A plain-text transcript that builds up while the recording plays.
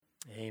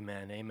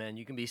Amen, amen.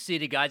 You can be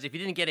seated, guys. If you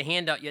didn't get a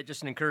handout yet,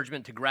 just an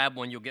encouragement to grab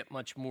one. You'll get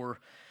much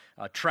more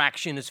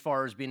traction as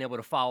far as being able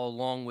to follow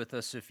along with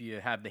us if you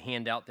have the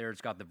handout there.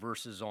 It's got the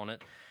verses on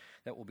it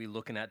that we'll be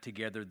looking at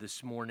together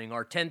this morning.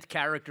 Our 10th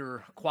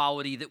character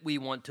quality that we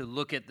want to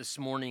look at this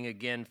morning,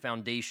 again,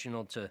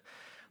 foundational to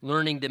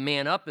learning to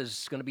man up,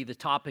 is going to be the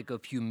topic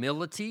of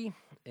humility.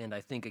 And I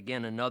think,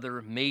 again,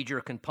 another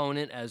major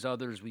component, as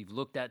others we've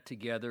looked at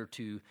together,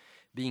 to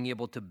being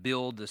able to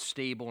build a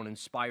stable and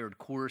inspired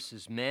course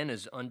as men,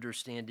 is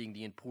understanding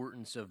the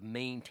importance of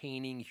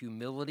maintaining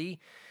humility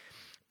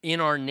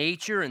in our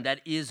nature, and that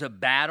is a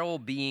battle,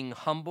 being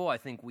humble. I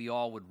think we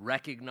all would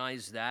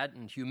recognize that.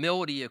 And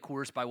humility, of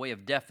course, by way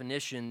of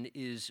definition,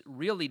 is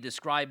really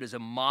described as a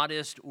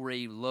modest or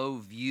a low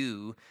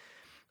view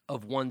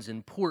of one's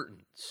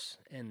importance.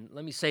 And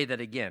let me say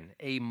that again,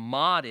 a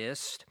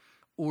modest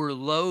or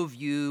low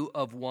view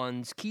of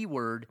one's,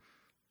 keyword,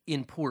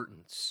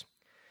 importance.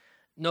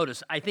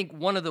 Notice, I think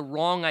one of the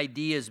wrong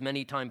ideas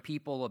many times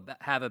people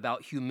have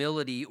about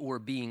humility or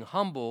being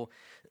humble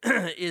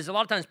is a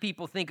lot of times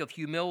people think of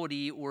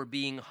humility or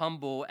being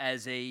humble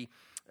as a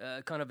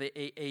kind of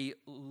a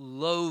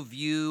low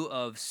view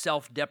of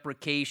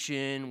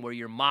self-deprecation, where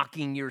you're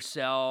mocking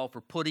yourself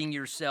or putting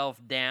yourself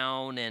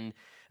down, and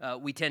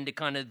we tend to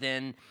kind of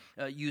then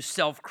use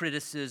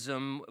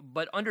self-criticism.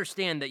 But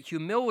understand that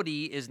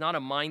humility is not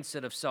a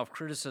mindset of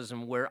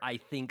self-criticism where I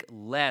think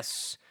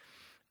less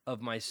of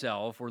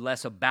myself or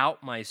less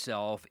about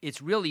myself.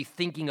 It's really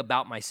thinking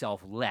about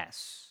myself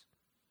less.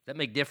 That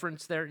make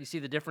difference there? You see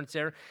the difference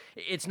there?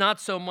 It's not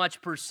so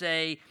much per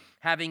se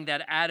having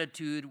that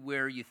attitude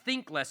where you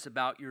think less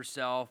about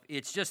yourself.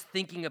 It's just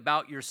thinking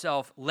about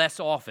yourself less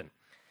often.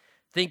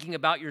 Thinking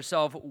about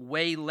yourself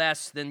way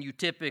less than you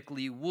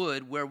typically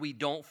would, where we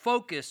don't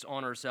focus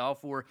on ourselves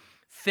or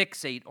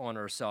fixate on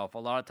ourselves. A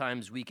lot of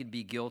times we can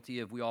be guilty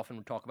of, we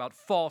often talk about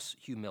false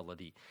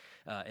humility.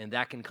 And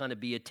that can kind of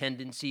be a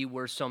tendency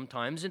where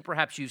sometimes, and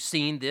perhaps you've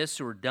seen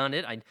this or done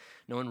it. I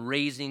know in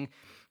raising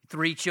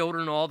 3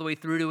 children all the way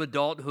through to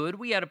adulthood,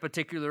 we had a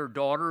particular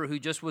daughter who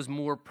just was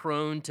more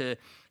prone to,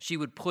 she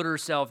would put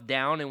herself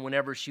down, and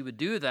whenever she would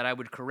do that, I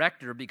would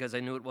correct her because I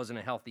knew it wasn't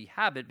a healthy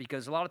habit,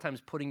 because a lot of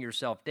times putting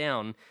yourself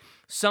down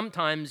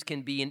sometimes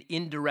can be an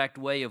indirect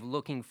way of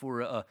looking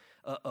for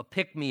a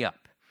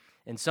pick-me-up.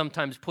 And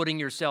sometimes putting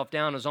yourself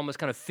down is almost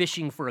kind of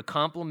fishing for a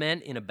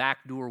compliment in a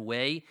backdoor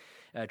way,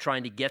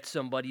 trying to get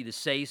somebody to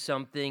say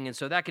something, and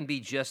so that can be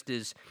just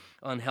as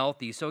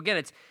unhealthy. So again,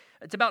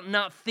 it's about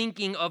not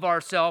thinking of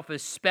ourselves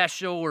as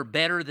special or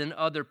better than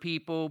other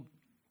people,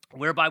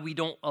 whereby we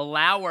don't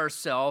allow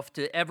ourselves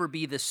to ever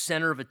be the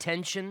center of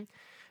attention.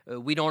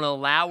 We don't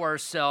allow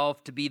ourselves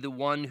to be the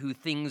one who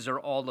things are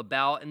all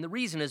about, and the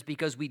reason is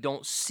because we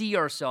don't see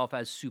ourselves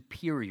as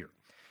superior.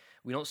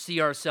 We don't see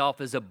ourselves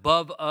as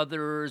above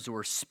others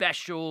or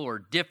special or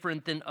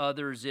different than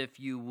others, if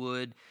you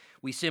would.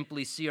 We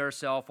simply see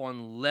ourselves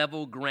on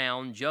level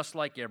ground just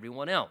like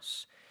everyone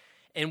else.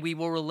 And we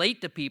will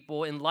relate to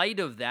people in light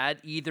of that,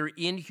 either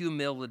in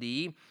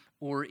humility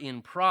or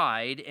in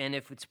pride. And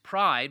if it's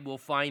pride, we'll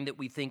find that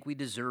we think we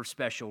deserve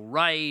special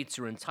rights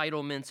or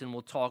entitlements, and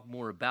we'll talk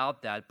more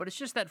about that. But it's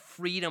just that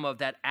freedom of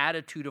that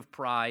attitude of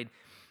pride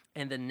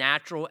and the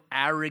natural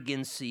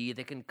arrogancy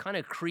that can kind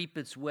of creep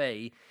its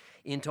way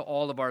into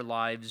all of our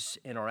lives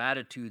and our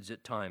attitudes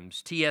at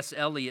times. T.S.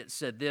 Eliot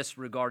said this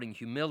regarding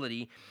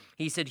humility.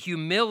 He said,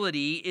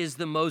 "Humility is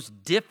the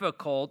most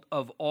difficult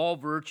of all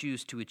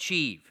virtues to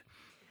achieve.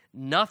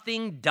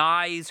 Nothing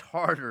dies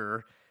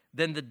harder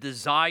than the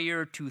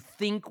desire to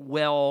think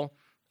well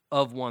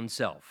of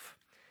oneself."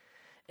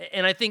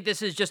 And I think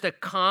this is just a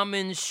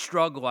common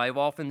struggle. I've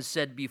often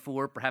said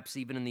before, perhaps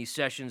even in these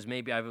sessions,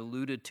 maybe I've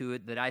alluded to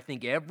it, that I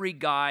think every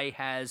guy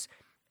has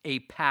a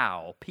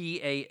PAL,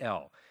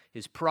 P-A-L.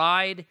 His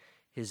pride,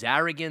 his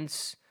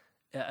arrogance,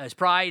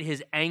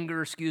 his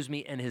anger,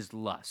 and his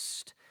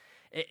lust.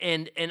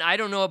 And I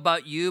don't know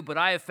about you, but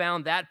I have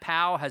found that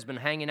pal has been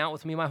hanging out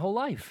with me my whole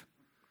life.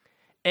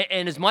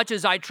 And as much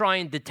as I try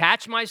and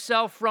detach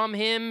myself from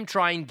him,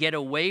 try and get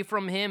away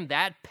from him,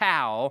 that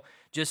pal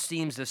just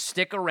seems to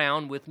stick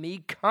around with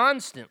me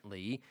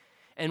constantly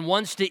and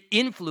wants to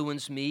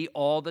influence me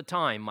all the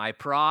time. My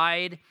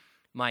pride,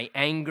 my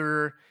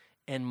anger,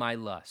 and my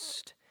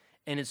lust.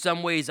 And in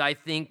some ways, I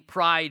think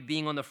pride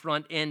being on the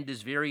front end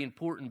is very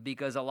important,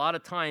 because a lot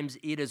of times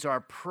it is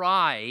our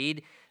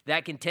pride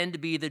that can tend to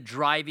be the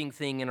driving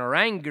thing in our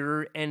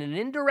anger. And in an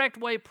indirect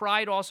way,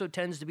 pride also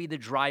tends to be the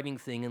driving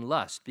thing in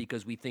lust,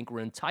 because we think we're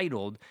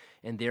entitled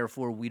and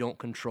therefore we don't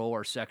control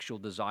our sexual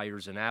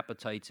desires and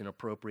appetites in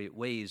appropriate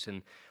ways.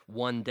 And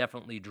one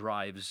definitely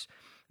drives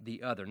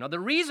the other. Now, the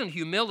reason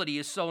humility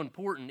is so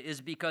important is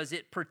because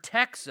it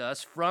protects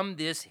us from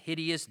this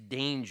hideous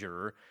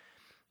danger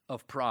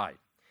of pride.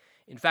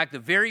 In fact, the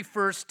very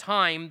first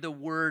time the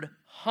word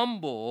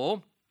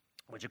humble,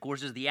 which of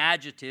course is the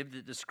adjective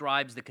that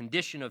describes the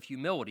condition of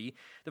humility,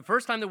 the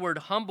first time the word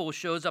humble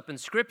shows up in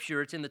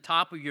Scripture, it's in the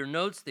top of your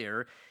notes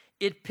there,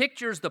 it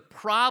pictures the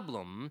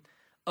problem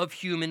of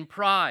human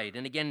pride.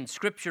 And again, in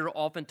Scripture,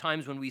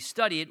 oftentimes when we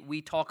study it,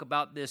 we talk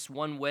about this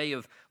one way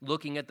of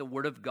looking at the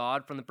Word of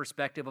God from the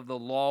perspective of the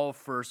law of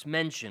first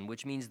mention,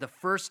 which means the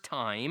first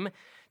time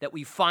that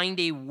we find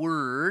a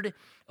word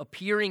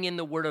appearing in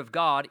the Word of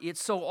God, it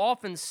so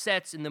often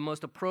sets in the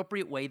most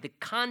appropriate way the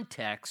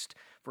context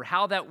for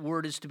how that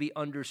word is to be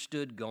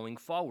understood going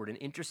forward. And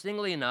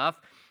interestingly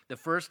enough, the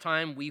first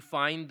time we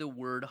find the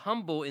word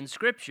humble in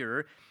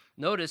Scripture,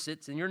 notice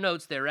it's in your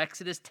notes there,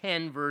 Exodus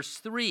 10, verse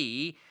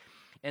 3,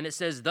 and it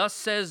says, "Thus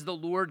says the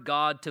Lord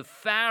God to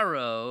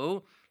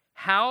Pharaoh,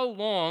 how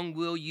long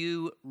will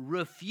you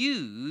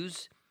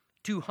refuse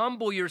to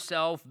humble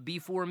yourself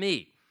before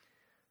me?"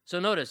 So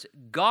notice,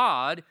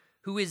 God,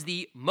 who is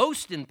the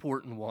most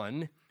important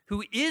one,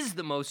 who is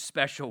the most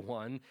special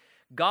one,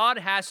 God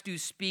has to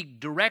speak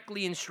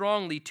directly and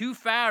strongly to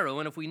Pharaoh,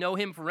 and if we know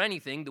him for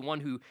anything, the one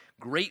who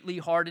greatly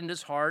hardened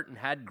his heart and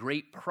had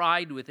great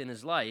pride within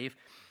his life,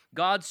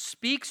 God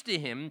speaks to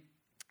him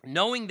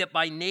knowing that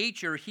by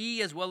nature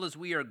he as well as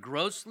we are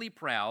grossly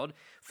proud.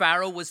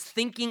 Pharaoh was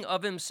thinking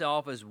of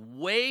himself as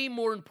way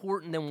more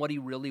important than what he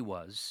really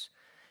was.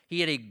 He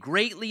had a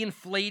greatly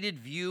inflated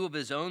view of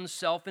his own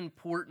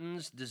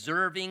self-importance,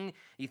 deserving.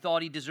 He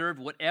thought he deserved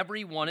whatever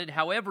he wanted,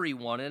 however he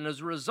wanted, and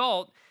as a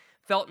result,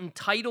 felt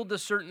entitled to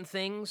certain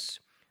things,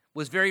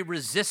 was very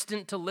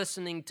resistant to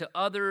listening to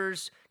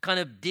others, kind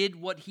of did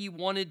what he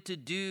wanted to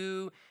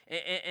do,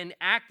 and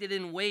acted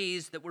in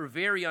ways that were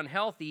very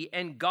unhealthy.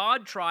 And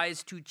God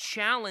tries to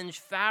challenge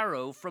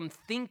Pharaoh from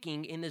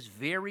thinking in this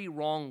very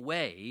wrong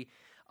way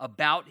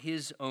about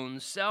his own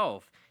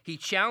self. He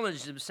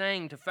challenged him,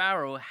 saying to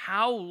Pharaoh,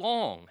 how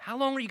long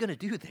are you going to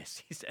do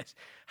this? He says,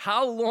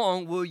 how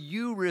long will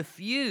you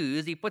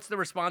refuse? He puts the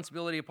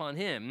responsibility upon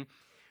him.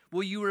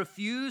 Will you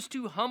refuse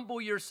to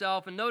humble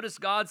yourself? And notice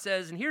God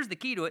says, and here's the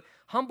key to it,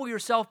 humble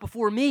yourself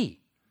before me.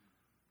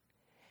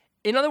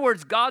 In other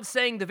words, God's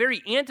saying the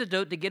very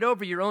antidote to get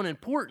over your own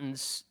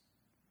importance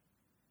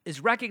is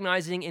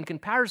recognizing in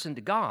comparison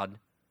to God,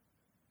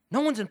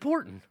 no one's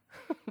important,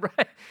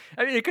 right?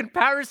 I mean, in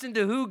comparison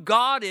to who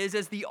God is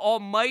as the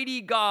almighty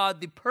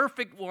God, the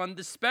perfect one,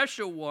 the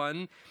special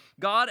one,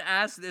 God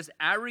asks this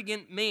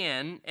arrogant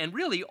man, and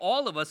really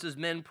all of us as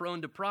men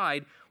prone to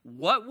pride,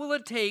 what will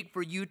it take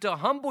for you to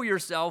humble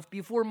yourself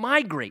before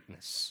my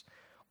greatness?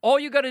 All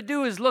you got to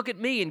do is look at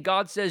me, and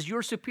God says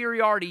your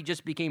superiority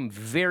just became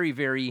very,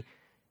 very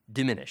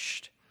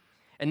diminished.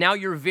 And now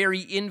you're very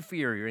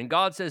inferior. And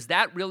God says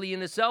that really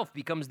in itself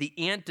becomes the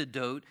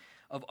antidote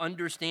of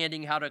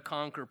understanding how to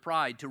conquer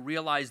pride, to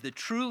realize the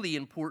truly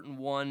important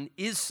one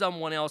is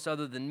someone else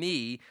other than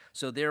me,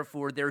 so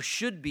therefore there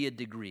should be a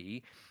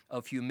degree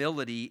of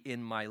humility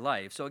in my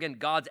life. So again,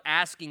 God's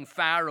asking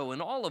Pharaoh,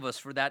 and all of us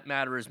for that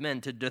matter as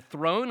men, to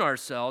dethrone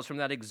ourselves from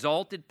that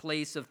exalted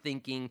place of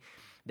thinking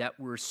that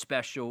we're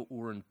special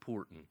or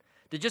important,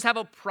 to just have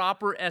a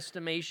proper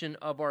estimation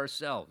of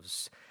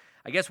ourselves.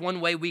 I guess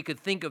one way we could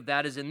think of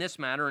that is in this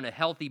manner, in a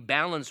healthy,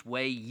 balanced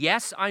way.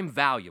 Yes, I'm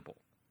valuable,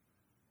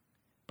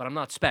 but I'm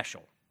not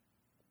special.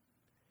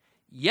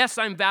 Yes,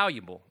 I'm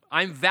valuable.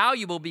 I'm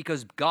valuable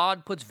because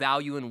God puts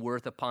value and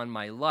worth upon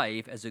my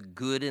life as a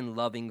good and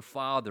loving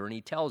Father. And he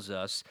tells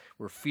us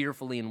we're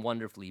fearfully and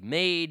wonderfully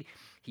made.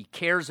 He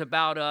cares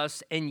about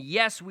us. And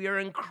yes, we are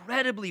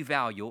incredibly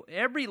valuable.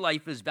 Every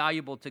life is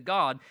valuable to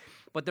God.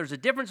 But there's a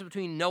difference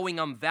between knowing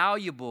I'm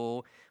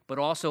valuable, but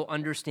also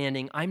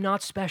understanding I'm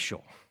not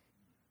special.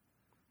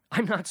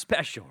 I'm not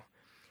special.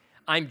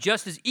 I'm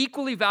just as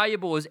equally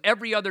valuable as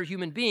every other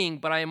human being,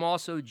 but I am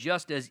also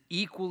just as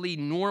equally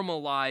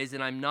normalized,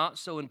 and I'm not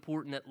so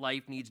important that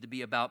life needs to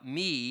be about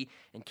me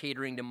and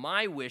catering to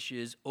my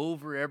wishes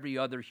over every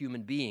other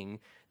human being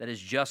that is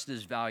just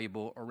as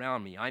valuable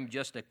around me. I'm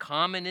just a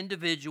common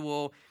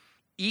individual,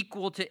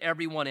 equal to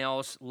everyone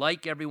else,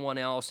 like everyone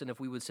else, and if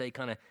we would say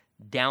kind of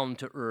down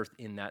to earth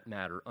in that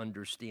matter,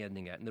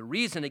 understanding it. And the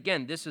reason,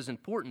 again, this is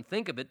important,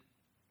 think of it,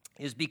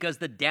 is because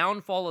the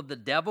downfall of the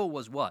devil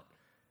was what?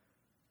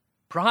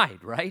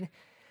 Pride, right?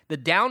 The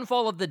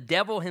downfall of the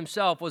devil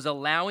himself was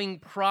allowing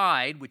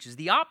pride, which is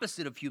the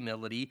opposite of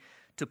humility,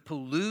 to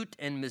pollute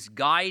and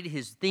misguide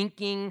his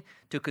thinking,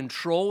 to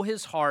control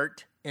his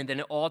heart, and then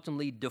it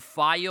ultimately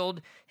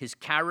defiled his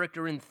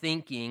character and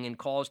thinking and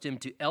caused him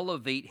to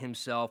elevate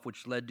himself,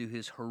 which led to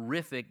his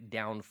horrific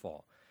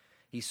downfall.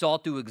 He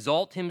sought to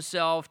exalt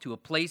himself to a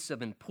place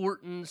of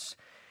importance,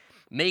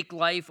 make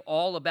life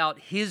all about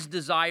his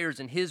desires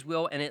and his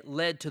will, and it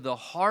led to the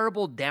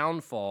horrible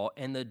downfall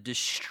and the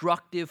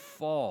destructive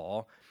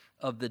fall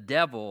of the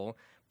devil.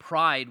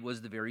 Pride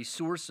was the very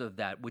source of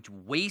that, which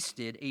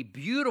wasted a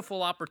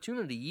beautiful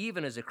opportunity,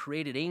 even as a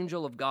created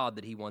angel of God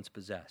that he once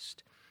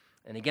possessed.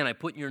 And again, I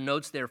put in your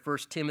notes there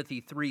 1 Timothy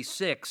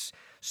 3:6,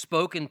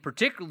 spoken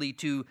particularly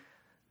to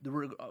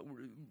the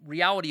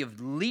reality of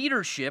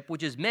leadership,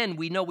 which is men.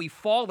 We know we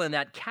fall in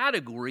that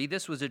category.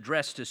 This was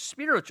addressed to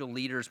spiritual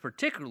leaders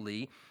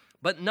particularly,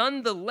 but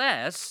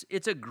nonetheless,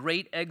 it's a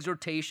great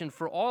exhortation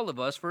for all of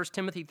us. 1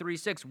 Timothy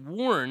 3:6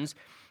 warns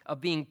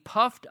of being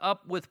puffed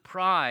up with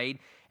pride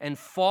and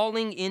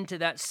falling into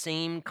that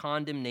same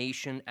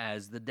condemnation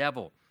as the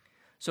devil.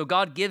 So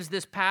God gives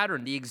this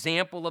pattern, the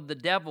example of the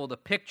devil, the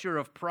picture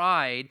of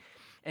pride,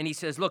 and he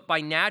says, look, by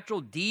natural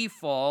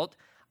default,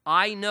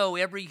 I know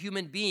every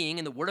human being,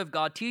 and the Word of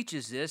God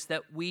teaches this,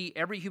 that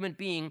every human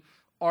being,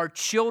 are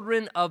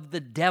children of the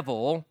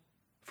devil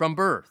from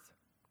birth.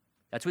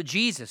 That's what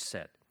Jesus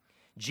said.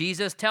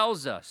 Jesus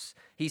tells us,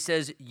 he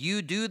says,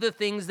 you do the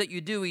things that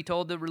you do, he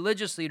told the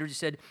religious leaders, he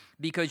said,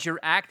 because you're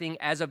acting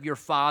as of your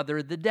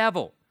father, the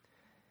devil.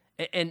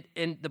 And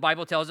the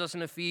Bible tells us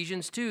in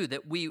Ephesians 2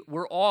 that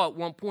we're all at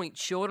one point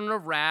children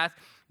of wrath,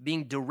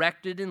 being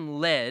directed and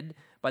led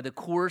by the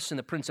course and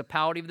the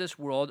principality of this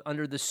world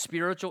under the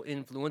spiritual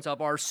influence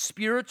of our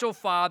spiritual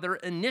father.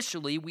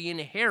 Initially, we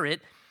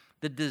inherit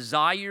the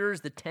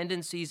desires, the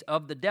tendencies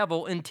of the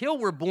devil until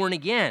we're born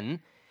again,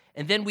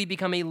 and then we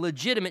become a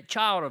legitimate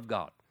child of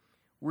God.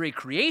 We're a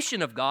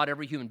creation of God,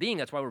 every human being.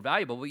 That's why we're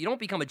valuable. But you don't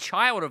become a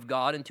child of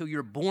God until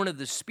you're born of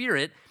the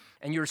Spirit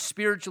and you're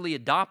spiritually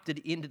adopted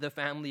into the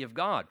family of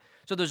God.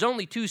 So there's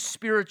only two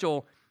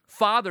spiritual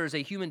fathers a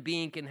human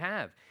being can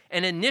have.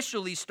 And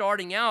initially,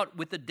 starting out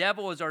with the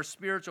devil as our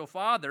spiritual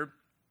father,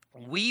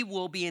 we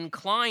will be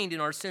inclined in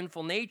our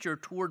sinful nature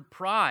toward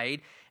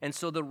pride. And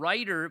so the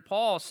writer,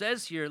 Paul,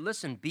 says here,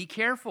 listen, be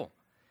careful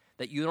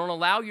that you don't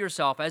allow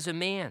yourself as a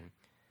man,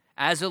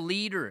 as a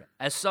leader,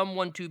 as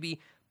someone to be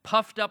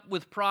puffed up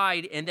with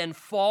pride and then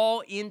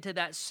fall into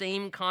that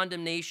same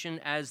condemnation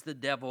as the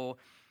devil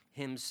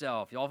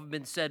himself. It's often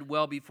been said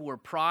well before,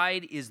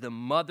 pride is the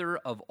mother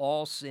of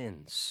all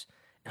sins.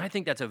 And I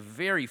think that's a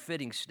very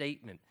fitting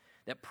statement,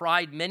 that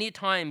pride many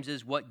times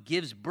is what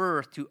gives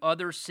birth to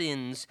other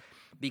sins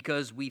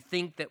because we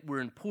think that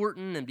we're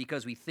important, and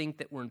because we think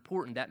that we're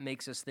important, that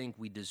makes us think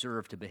we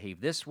deserve to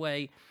behave this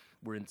way.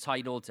 We're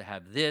entitled to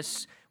have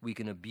this. We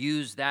can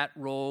abuse that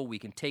role. We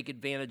can take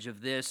advantage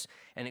of this.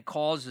 And it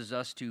causes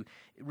us to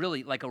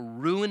really, like a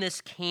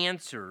ruinous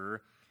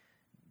cancer,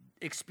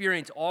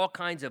 experience all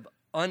kinds of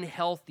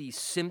unhealthy,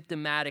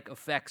 symptomatic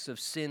effects of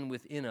sin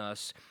within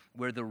us,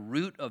 where the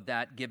root of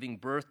that giving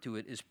birth to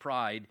it is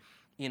pride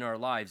in our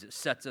lives. It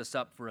sets us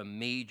up for a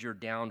major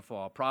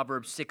downfall.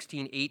 Proverbs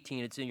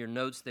 16:18, it's in your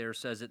notes there,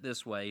 says it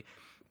this way: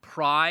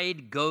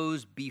 pride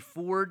goes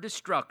before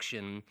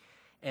destruction,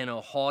 and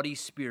a haughty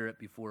spirit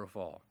before a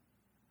fall.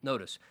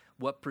 Notice,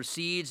 what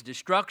precedes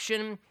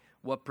destruction,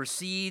 what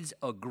precedes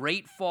a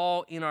great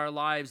fall in our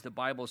lives, the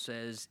Bible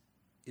says,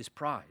 is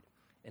pride.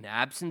 An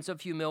absence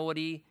of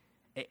humility,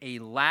 a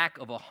lack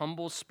of a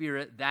humble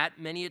spirit, that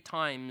many a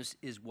times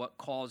is what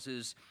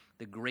causes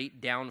the great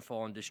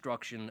downfall and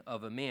destruction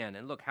of a man.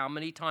 And look, how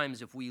many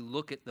times, if we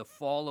look at the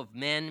fall of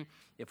men,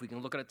 if we can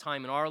look at a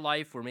time in our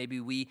life where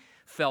maybe we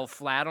fell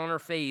flat on our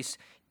face,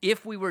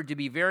 if we were to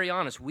be very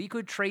honest, we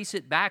could trace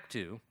it back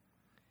to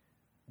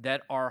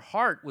that our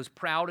heart was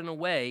proud in a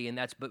way, and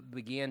that's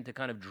began to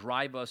kind of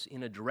drive us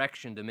in a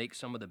direction to make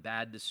some of the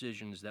bad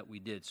decisions that we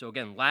did. So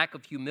again, lack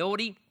of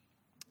humility,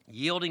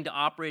 yielding to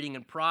operating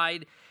in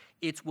pride,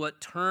 it's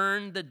what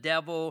turned the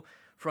devil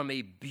from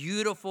a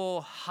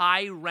beautiful,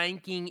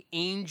 high-ranking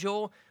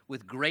angel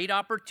with great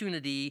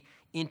opportunity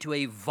into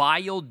a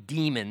vile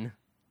demon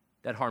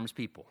that harms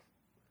people.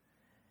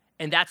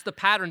 And that's the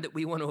pattern that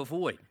we want to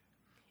avoid.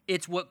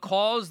 It's what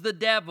caused the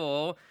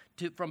devil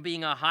from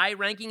being a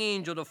high-ranking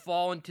angel to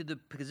fall into the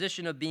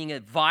position of being a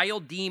vile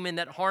demon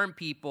that harmed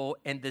people,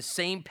 and the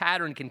same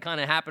pattern can kind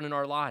of happen in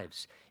our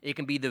lives. It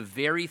can be the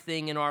very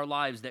thing in our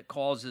lives that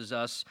causes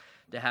us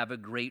to have a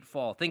great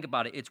fall. Think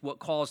about it. It's what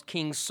caused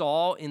King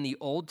Saul in the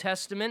Old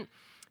Testament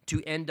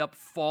to end up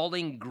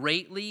falling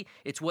greatly.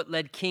 It's what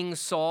led King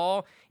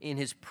Saul in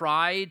his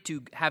pride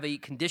to have a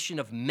condition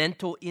of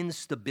mental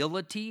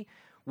instability,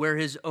 where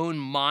his own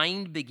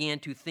mind began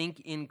to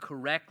think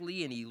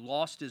incorrectly and he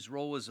lost his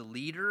role as a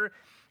leader.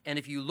 And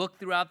if you look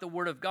throughout the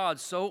Word of God,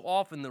 so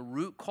often the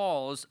root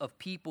cause of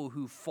people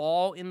who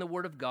fall in the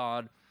Word of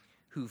God,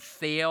 who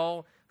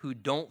fail, who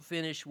don't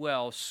finish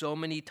well, so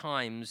many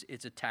times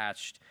it's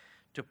attached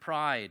to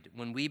pride.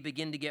 When we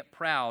begin to get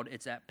proud,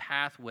 it's that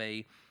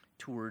pathway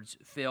towards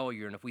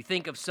failure. And if we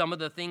think of some of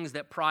the things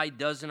that pride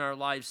does in our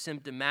lives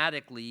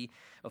symptomatically,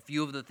 a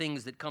few of the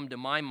things that come to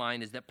my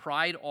mind is that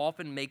pride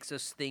often makes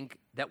us think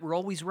that we're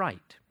always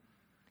right.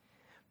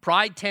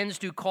 Pride tends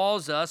to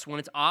cause us, when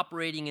it's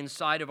operating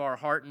inside of our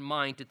heart and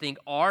mind, to think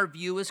our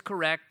view is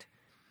correct,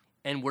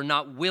 and we're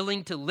not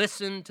willing to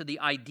listen to the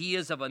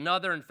ideas of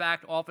another. In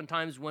fact,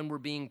 oftentimes when we're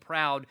being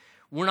proud,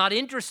 we're not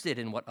interested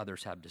in what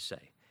others have to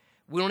say.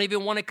 We don't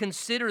even want to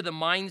consider the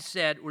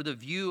mindset or the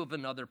view of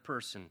another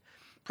person.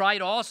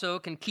 Pride also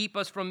can keep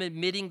us from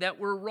admitting that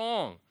we're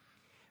wrong.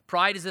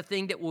 Pride is the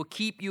thing that will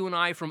keep you and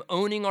I from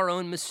owning our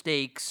own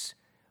mistakes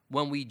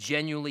when we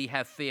genuinely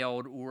have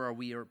failed or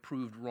we are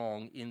proved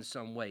wrong in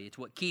some way. It's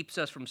what keeps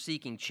us from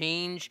seeking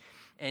change,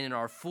 and in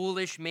our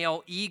foolish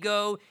male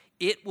ego,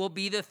 it will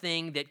be the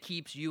thing that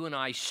keeps you and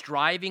I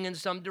striving in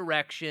some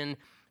direction,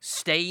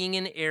 staying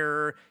in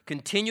error,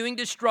 continuing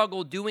to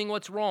struggle, doing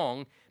what's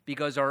wrong,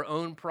 because our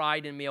own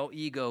pride and male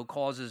ego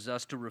causes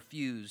us to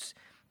refuse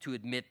to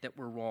admit that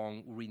we're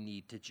wrong or we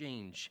need to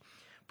change.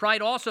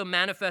 Pride also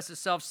manifests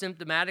itself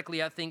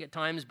symptomatically, I think, at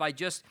times by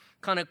just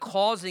kind of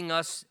causing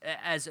us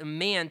as a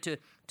man to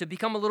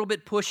become a little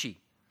bit pushy.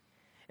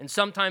 And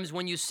sometimes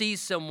when you see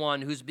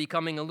someone who's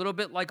becoming a little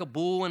bit like a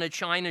bull in a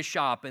china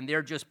shop and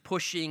they're just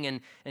pushing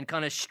and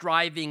kind of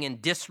striving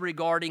and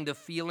disregarding the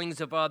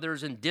feelings of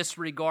others and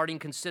disregarding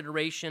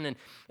consideration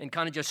and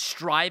kind of just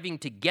striving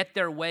to get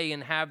their way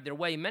and have their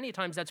way, many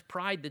times that's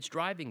pride that's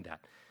driving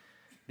that.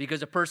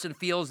 Because a person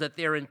feels that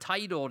they're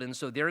entitled, and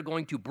so they're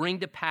going to bring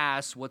to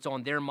pass what's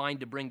on their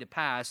mind to bring to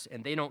pass,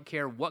 and they don't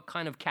care what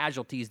kind of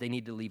casualties they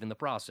need to leave in the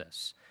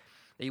process.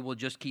 They will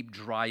just keep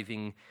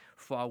driving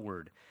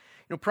forward.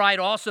 Pride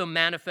also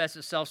manifests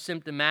itself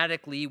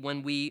symptomatically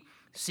when we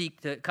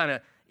seek to kind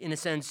of, in a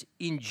sense,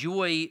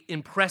 enjoy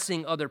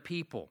impressing other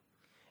people.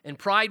 And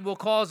pride will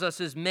cause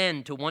us as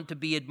men to want to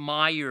be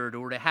admired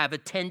or to have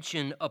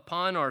attention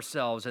upon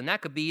ourselves. And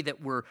that could be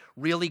that we're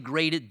really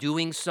great at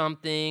doing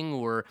something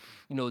or,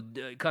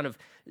 kind of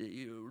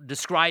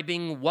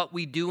describing what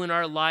we do in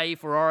our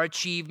life or our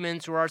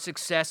achievements or our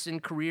success in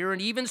career,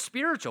 and even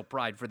spiritual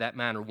pride for that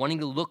matter, wanting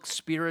to look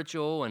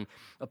spiritual and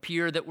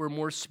appear that we're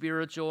more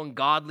spiritual and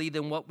godly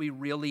than what we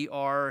really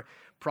are.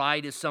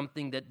 Pride is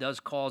something that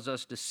does cause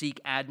us to seek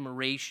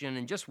admiration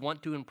and just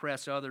want to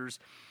impress others.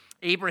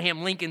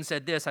 Abraham Lincoln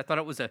said this. I thought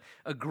it was a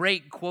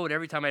great quote.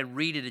 Every time I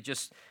read it, it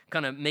just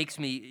kind of makes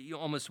me you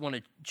almost want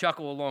to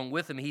chuckle along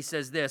with him. He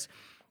says this: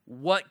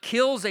 "What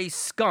kills a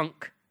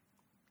skunk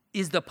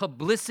is the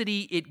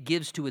publicity it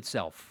gives to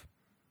itself."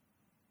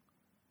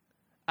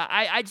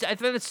 I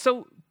thought it's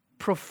so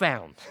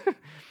profound.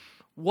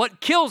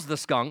 What kills the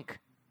skunk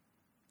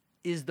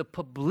is the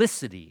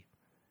publicity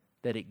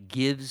that it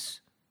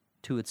gives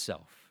to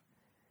itself.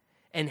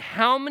 And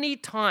how many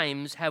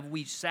times have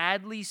we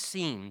sadly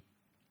seen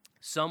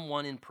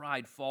someone in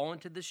pride fall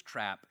into this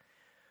trap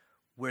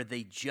where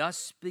they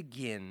just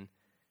begin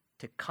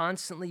to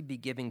constantly be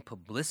giving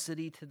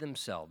publicity to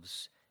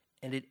themselves,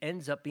 and it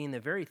ends up being the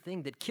very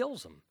thing that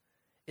kills them.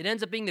 It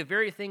ends up being the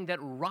very thing that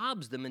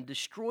robs them and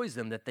destroys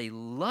them, that they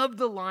love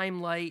the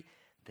limelight,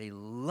 they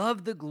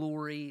love the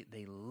glory,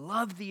 they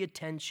love the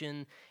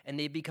attention, and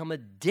they become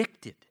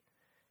addicted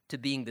to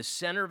being the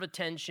center of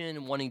attention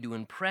and wanting to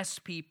impress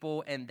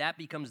people, and that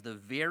becomes the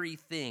very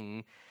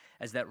thing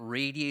as that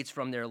radiates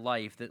from their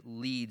life that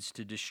leads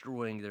to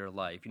destroying their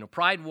life.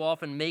 Pride will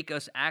often make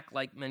us act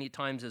like many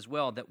times as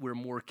well that we're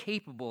more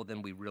capable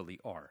than we really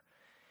are.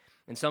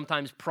 And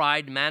sometimes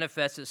pride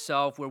manifests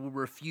itself where we're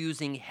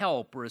refusing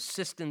help or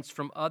assistance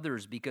from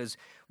others because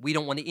we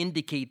don't want to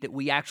indicate that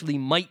we actually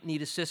might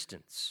need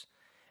assistance.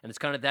 And it's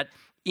kind of that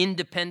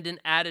independent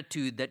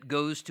attitude that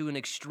goes to an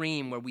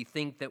extreme where we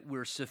think that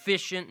we're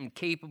sufficient and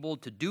capable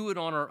to do it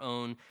on our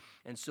own,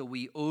 and so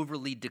we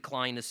overly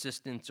decline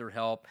assistance or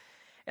help.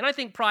 And I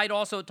think pride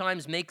also at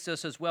times makes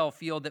us as well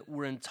feel that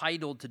we're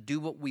entitled to do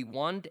what we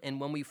want,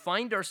 and when we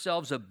find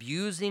ourselves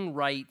abusing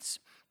rights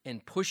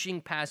and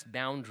pushing past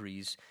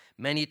boundaries,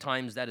 many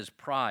times that is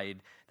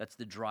pride that's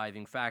the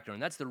driving factor.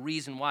 And that's the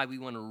reason why we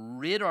want to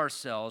rid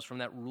ourselves from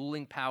that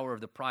ruling power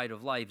of the pride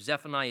of life.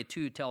 Zephaniah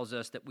 2 tells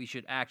us that we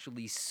should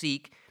actually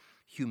seek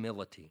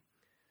humility.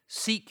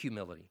 Seek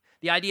humility.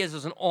 The idea is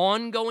there's an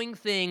ongoing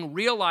thing,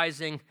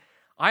 realizing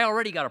I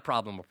already got a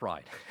problem with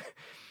pride.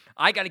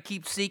 I got to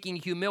keep seeking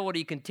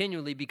humility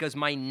continually because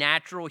my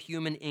natural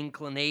human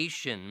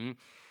inclination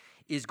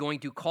is going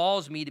to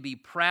cause me to be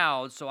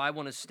proud, so I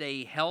want to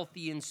stay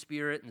healthy in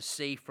spirit and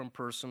safe from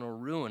personal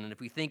ruin. And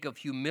if we think of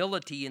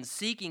humility and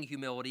seeking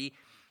humility,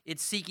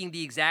 it's seeking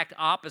the exact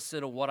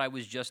opposite of what I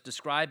was just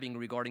describing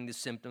regarding the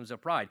symptoms of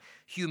pride.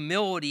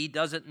 Humility,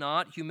 does it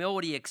not?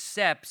 Humility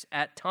accepts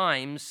at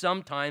times,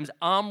 sometimes,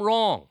 I'm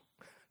wrong,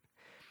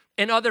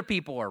 and other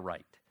people are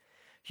right.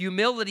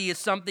 Humility is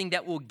something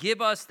that will give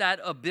us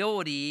that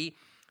ability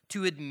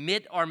to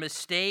admit our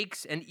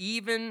mistakes and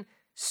even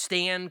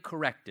stand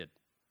corrected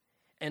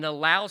and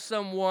allow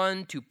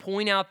someone to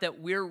point out that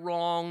we're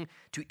wrong,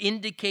 to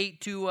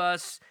indicate to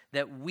us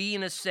that we,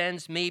 in a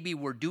sense, maybe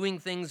were doing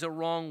things a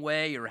wrong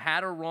way or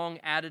had a wrong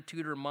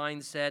attitude or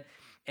mindset.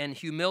 And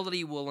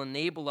humility will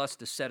enable us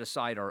to set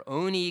aside our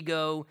own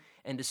ego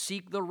and to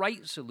seek the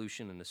right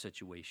solution in the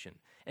situation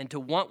and to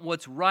want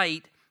what's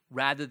right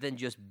rather than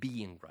just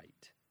being right.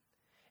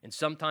 And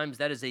sometimes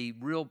that is a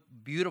real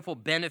beautiful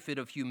benefit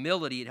of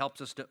humility. It helps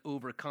us to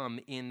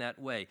overcome in that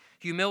way.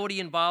 Humility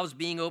involves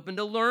being open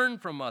to learn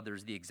from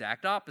others, the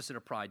exact opposite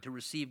of pride, to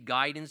receive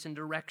guidance and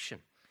direction.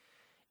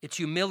 It's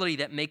humility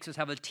that makes us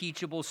have a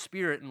teachable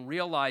spirit and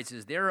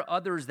realizes there are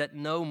others that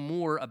know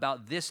more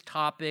about this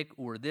topic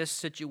or this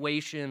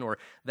situation or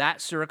that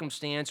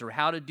circumstance or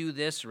how to do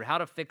this or how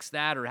to fix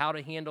that or how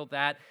to handle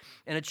that.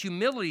 And it's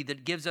humility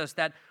that gives us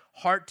that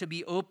heart to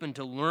be open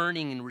to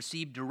learning and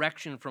receive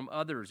direction from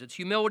others. It's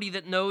humility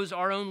that knows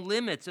our own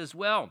limits as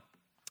well,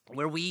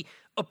 where we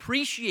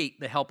appreciate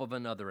the help of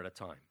another at a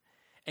time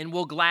and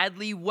will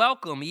gladly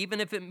welcome,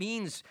 even if it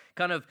means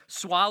kind of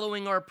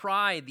swallowing our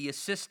pride, the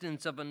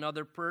assistance of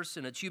another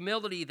person. It's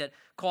humility that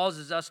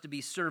causes us to be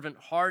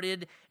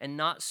servant-hearted and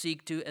not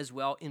seek to as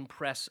well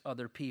impress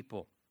other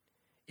people.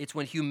 It's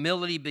when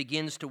humility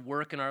begins to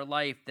work in our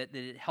life that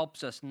it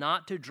helps us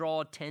not to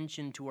draw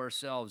attention to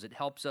ourselves. It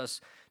helps us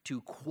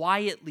to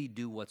quietly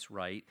do what's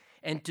right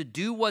and to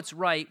do what's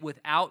right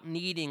without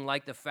needing,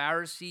 like the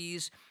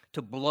Pharisees,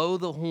 to blow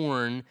the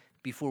horn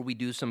before we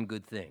do some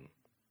good thing.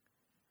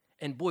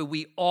 And boy,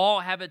 we all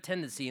have a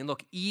tendency, and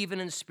look, even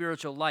in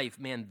spiritual life,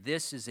 man,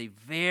 this is a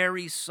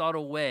very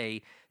subtle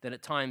way that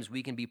at times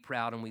we can be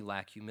proud and we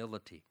lack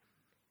humility,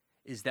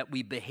 is that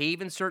we behave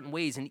in certain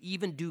ways and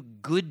even do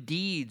good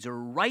deeds or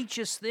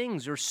righteous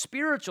things or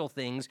spiritual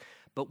things,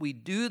 but we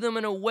do them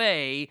in a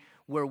way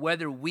where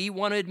whether we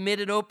want to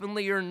admit it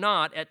openly or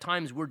not, at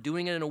times we're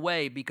doing it in a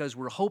way because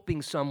we're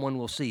hoping someone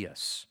will see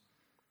us.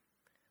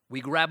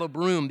 We grab a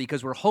broom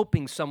because we're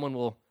hoping someone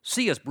will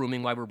see us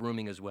brooming while we're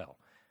brooming as well.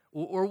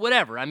 Or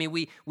whatever. I mean,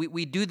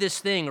 we do this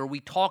thing, or we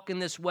talk in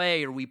this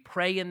way, or we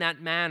pray in that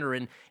manner,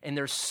 and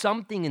there's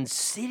something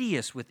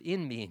insidious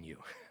within me and you.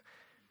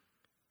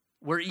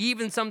 Where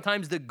even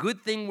sometimes the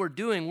good thing we're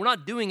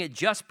not doing it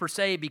just per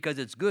se because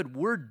it's good.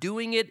 We're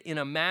doing it in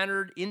a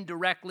manner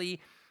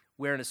indirectly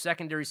where in a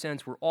secondary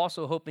sense, we're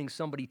also hoping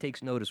somebody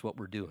takes notice what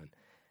we're doing.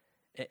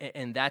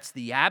 And that's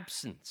the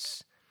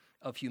absence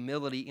of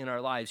humility in our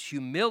lives.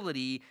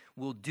 Humility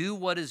will do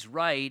what is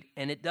right,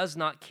 and it does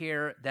not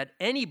care that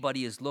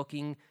anybody is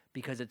looking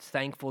because it's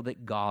thankful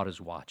that God is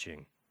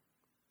watching.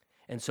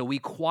 And so we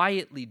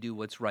quietly do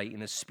what's right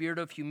in a spirit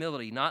of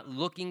humility, not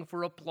looking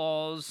for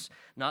applause,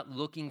 not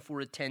looking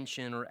for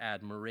attention or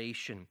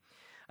admiration.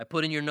 I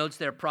put in your notes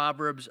there,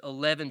 Proverbs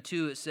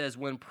 11:2, it says,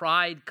 when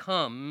pride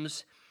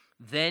comes,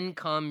 then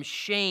comes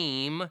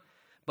shame,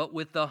 but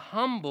with the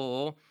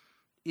humble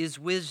is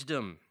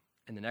wisdom.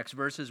 And the next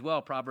verse as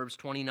well, Proverbs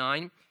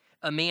 29,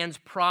 a man's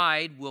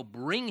pride will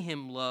bring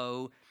him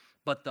low,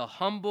 but the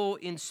humble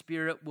in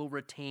spirit will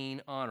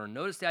retain honor.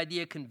 Notice the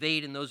idea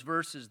conveyed in those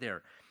verses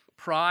there.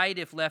 Pride,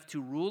 if left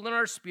to rule in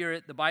our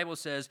spirit, the Bible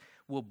says,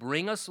 will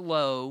bring us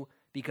low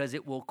because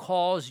it will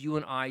cause you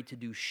and I to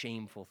do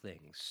shameful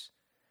things.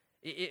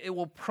 It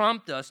will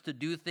prompt us to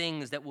do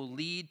things that will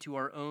lead to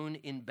our own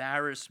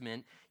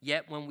embarrassment.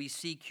 Yet when we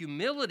seek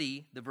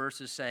humility, the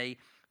verses say,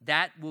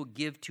 that will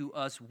give to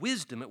us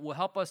wisdom. It will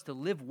help us to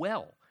live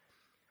well.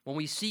 When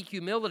we seek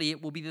humility,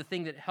 it will be the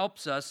thing that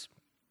helps us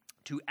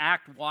to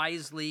act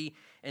wisely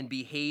and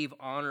behave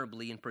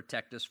honorably and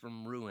protect us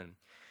from ruin.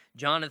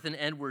 Jonathan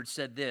Edwards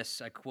said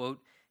this, I quote,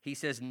 he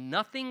says,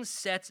 nothing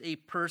sets a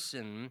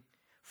person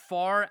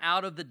far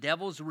out of the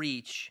devil's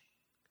reach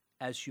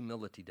as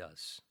humility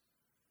does.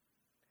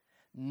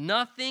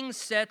 Nothing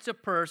sets a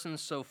person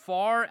so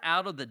far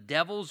out of the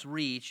devil's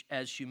reach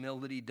as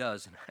humility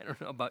does. And I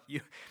don't know about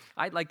you.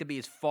 I'd like to be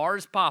as far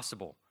as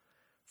possible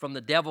from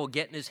the devil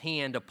getting his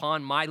hand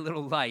upon my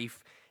little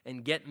life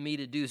and getting me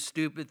to do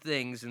stupid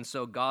things. And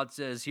so God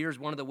says, here's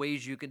one of the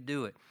ways you can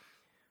do it.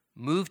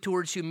 Move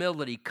towards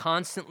humility.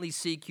 Constantly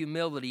seek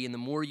humility. And the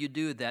more you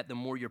do that, the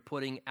more you're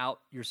putting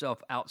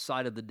yourself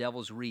outside of the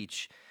devil's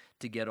reach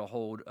to get a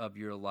hold of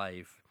your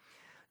life.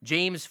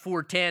 James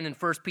 4:10 and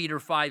 1 Peter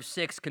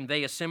 5:6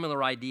 convey a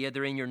similar idea.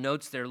 They're in your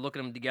notes there. Look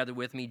at them together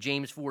with me.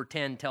 James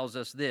 4:10 tells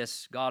us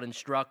this. God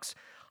instructs,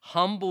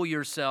 humble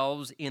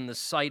yourselves in the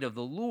sight of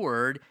the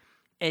Lord,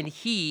 and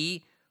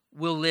he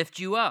will lift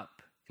you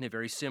up. In a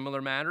very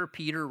similar manner,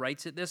 Peter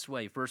writes it this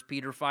way, 1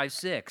 Peter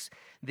 5:6.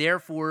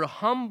 Therefore,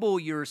 humble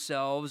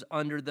yourselves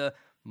under the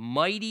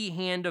mighty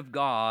hand of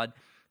God,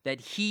 that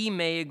he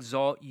may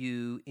exalt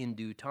you in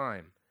due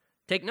time.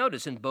 Take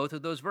notice in both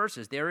of those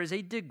verses, there is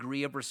a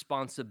degree of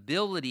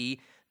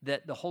responsibility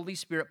that the Holy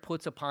Spirit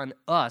puts upon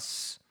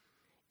us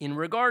in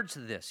regards to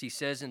this. He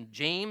says in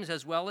James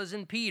as well as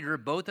in Peter,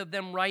 both of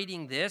them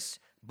writing this,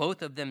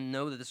 both of them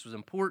know that this was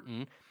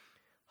important,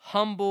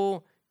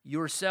 humble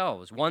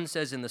yourselves. One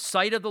says in the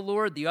sight of the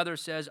Lord, the other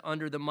says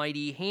under the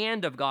mighty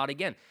hand of God.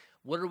 Again,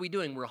 what are we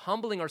doing? We're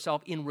humbling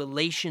ourselves in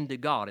relation to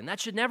God, and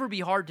that should never be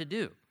hard to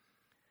do.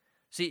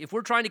 See, if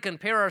we're trying to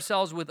compare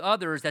ourselves with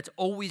others, that's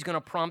always going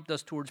to prompt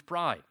us towards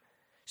pride,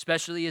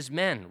 especially as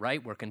men,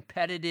 right? We're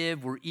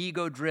competitive, we're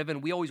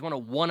ego-driven, we always want to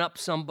one-up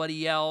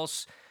somebody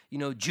else,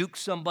 juke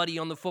somebody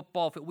on the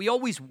football field. We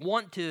always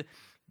want to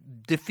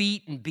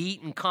defeat and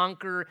beat and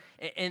conquer,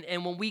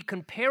 and when we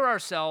compare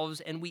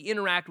ourselves and we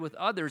interact with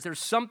others, there's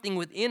something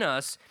within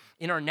us,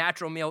 in our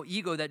natural male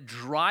ego, that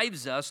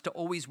drives us to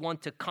always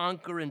want to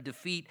conquer and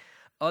defeat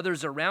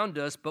others around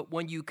us. But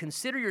when you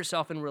consider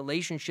yourself in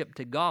relationship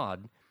to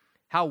God,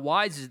 how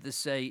wise is it to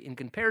say, in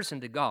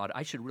comparison to God,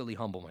 I should really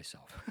humble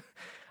myself.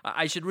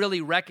 I should really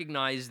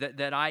recognize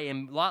that I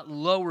am a lot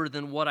lower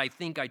than what I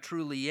think I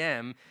truly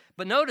am.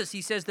 But notice,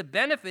 he says the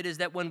benefit is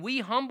that when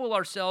we humble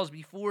ourselves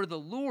before the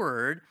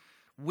Lord,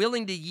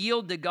 willing to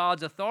yield to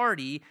God's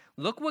authority,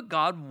 look what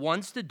God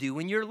wants to do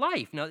in your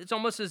life. Now, it's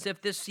almost as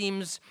if this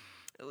seems,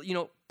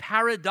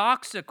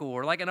 paradoxical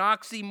or like an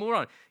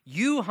oxymoron.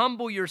 You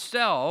humble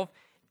yourself,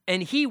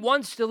 and he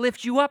wants to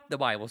lift you up, the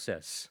Bible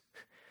says.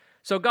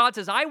 So God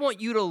says, I want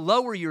you to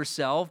lower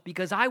yourself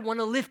because I want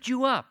to lift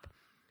you up.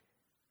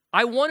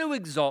 I want to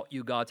exalt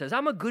you, God says.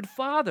 I'm a good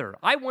father.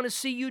 I want to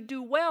see you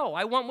do well.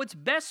 I want what's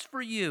best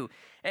for you.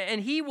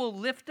 And he will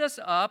lift us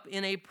up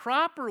in a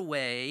proper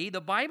way,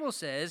 the Bible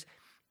says,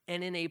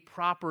 and in a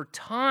proper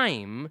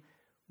time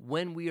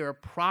when we are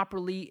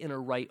properly in a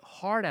right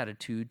heart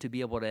attitude to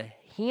be able to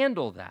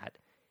handle that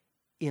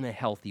in a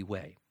healthy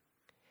way.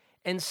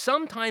 And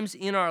sometimes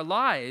in our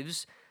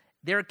lives,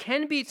 there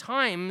can be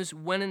times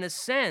when, in a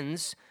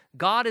sense,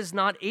 God is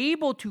not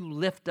able to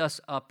lift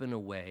us up in a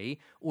way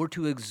or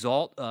to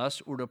exalt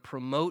us or to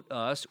promote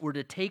us or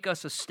to take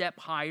us a step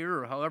higher,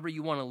 or however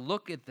you want to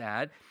look at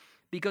that,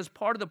 because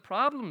part of the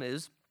problem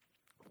is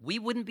we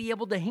wouldn't be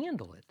able to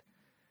handle it.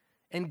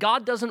 And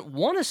God doesn't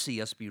want to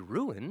see us be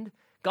ruined.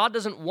 God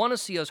doesn't want to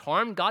see us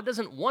harmed. God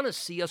doesn't want to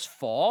see us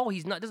fall.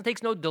 He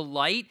takes no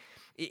delight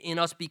in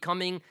us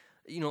becoming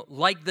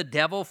like the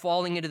devil,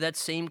 falling into that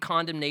same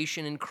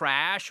condemnation and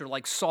crash, or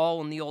like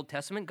Saul in the Old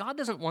Testament. God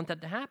doesn't want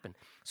that to happen.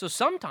 So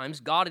sometimes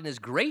God, in his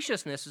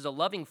graciousness as a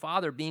loving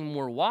father, being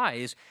more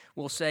wise,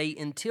 will say,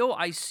 until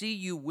I see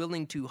you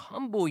willing to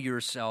humble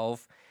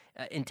yourself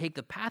and take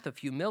the path of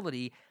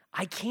humility,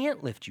 I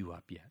can't lift you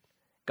up yet.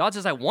 God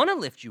says, I want to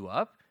lift you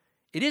up.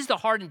 It is the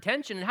heart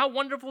intention, and how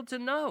wonderful to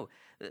know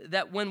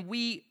that when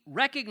we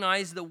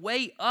recognize the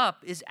way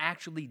up is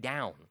actually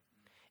down.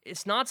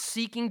 It's not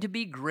seeking to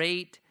be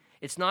great.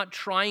 It's not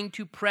trying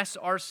to press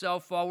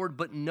ourselves forward,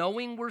 but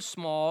knowing we're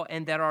small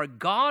and that our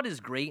God is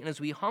great. And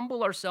as we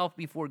humble ourselves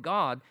before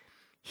God,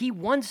 he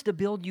wants to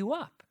build you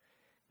up.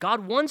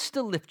 God wants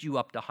to lift you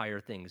up to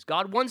higher things.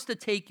 God wants to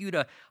take you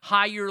to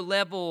higher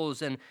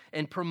levels and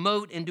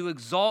promote and to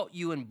exalt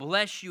you and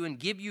bless you and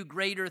give you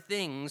greater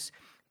things.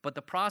 But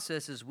the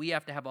process is we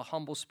have to have a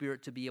humble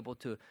spirit to be able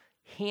to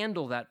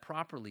handle that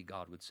properly,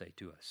 God would say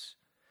to us.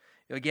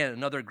 Again,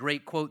 another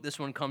great quote. This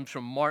one comes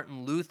from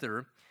Martin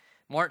Luther.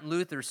 Martin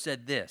Luther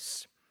said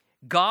this: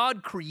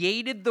 God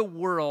created the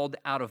world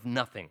out of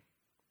nothing.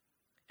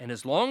 And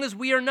as long as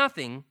we are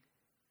nothing,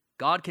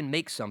 God can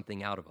make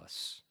something out of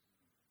us.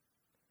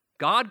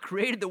 God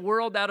created the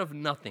world out of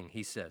nothing,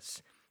 he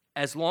says.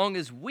 As long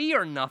as we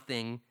are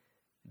nothing,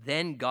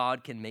 then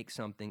God can make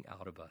something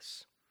out of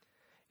us.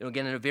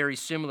 Again, in a very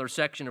similar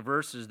section of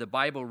verses, the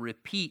Bible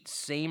repeats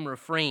same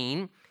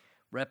refrain,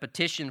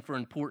 repetition for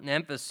important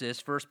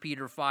emphasis, 1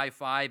 Peter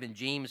 5:5 and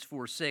James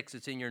 4:6.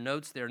 It's in your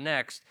notes there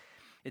next.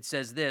 It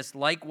says this: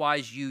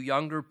 likewise, you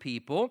younger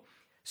people,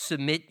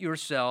 submit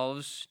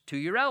yourselves to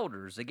your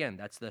elders. Again,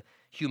 that's the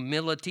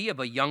humility of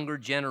a younger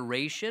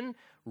generation,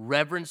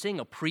 reverencing,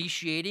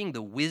 appreciating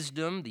the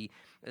wisdom, the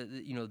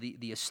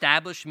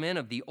establishment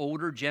of the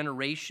older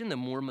generation, the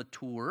more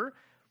mature,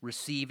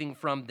 receiving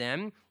from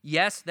them.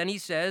 Yes, then he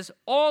says,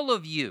 all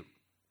of you,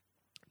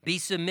 be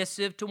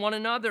submissive to one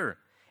another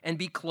and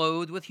be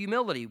clothed with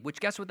humility, which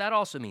guess what that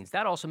also means?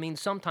 That also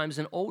means sometimes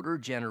an older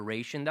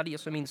generation. That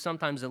also means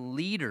sometimes a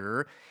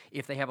leader,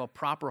 if they have a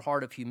proper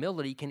heart of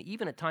humility, can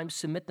even at times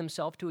submit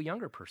themselves to a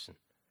younger person.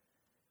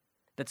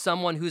 That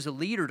someone who's a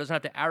leader doesn't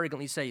have to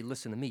arrogantly say,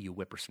 listen to me, you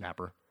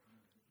whippersnapper,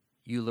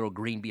 you little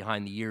green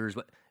behind the ears.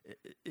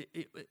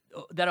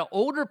 That an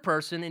older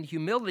person in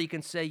humility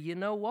can say, you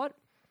know what?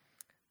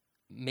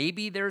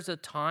 Maybe there's a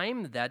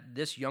time that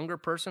this younger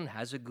person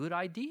has a good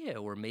idea,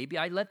 or maybe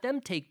I let them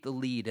take the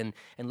lead and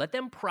let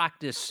them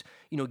practice,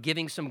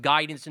 giving some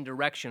guidance and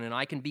direction, and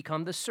I can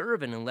become the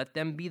servant and let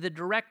them be the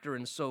director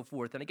and so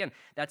forth. And again,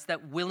 that's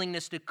that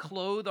willingness to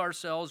clothe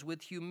ourselves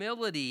with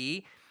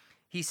humility.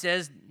 He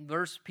says,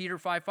 verse Peter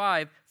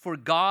 5:5, for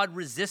God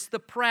resists the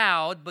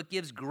proud, but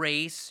gives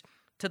grace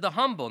to the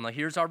humble. Now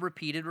here's our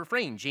repeated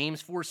refrain.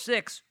 James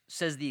 4:6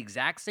 says the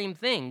exact same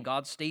thing.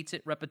 God states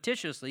it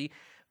repetitiously.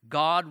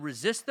 God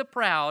resists the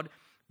proud,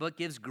 but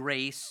gives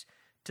grace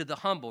to the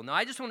humble. Now,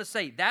 I just want to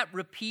say that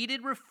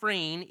repeated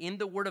refrain in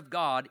the Word of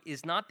God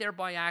is not there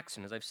by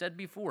accident. As I've said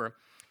before,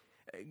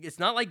 it's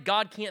not like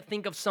God can't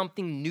think of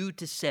something new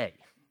to say.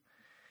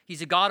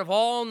 He's a God of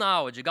all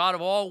knowledge, a God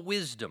of all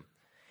wisdom.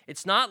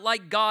 It's not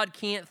like God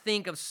can't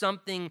think of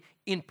something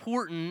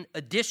important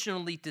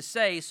additionally to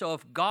say. So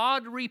if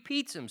God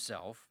repeats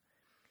himself,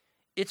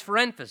 it's for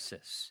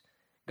emphasis.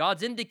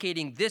 God's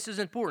indicating this is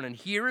important. And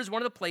here is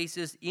one of the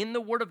places in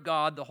the Word of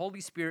God, the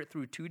Holy Spirit,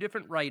 through two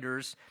different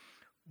writers,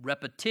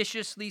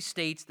 repetitiously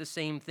states the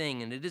same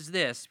thing. And it is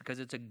this, because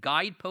it's a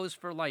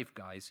guidepost for life,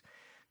 guys.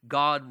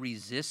 God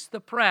resists the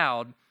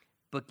proud,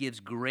 but gives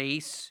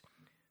grace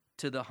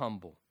to the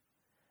humble.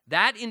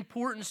 That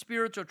important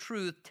spiritual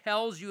truth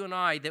tells you and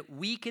I that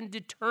we can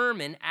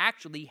determine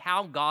actually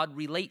how God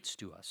relates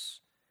to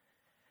us.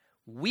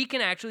 We can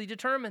actually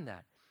determine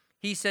that.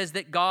 He says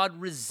that God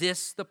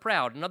resists the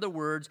proud. In other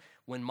words,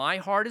 when my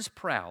heart is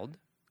proud,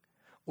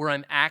 or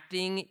I'm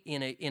acting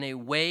in a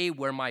way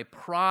where my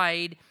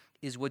pride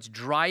is what's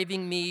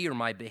driving me, or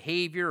my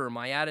behavior, or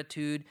my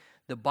attitude,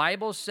 the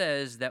Bible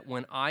says that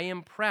when I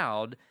am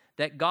proud,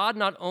 that God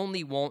not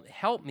only won't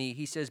help me,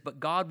 he says, but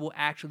God will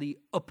actually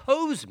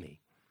oppose me.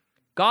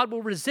 God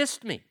will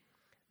resist me.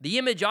 The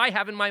image I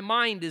have in my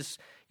mind is,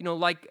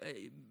 like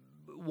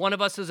one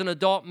of us as an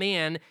adult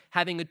man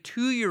having a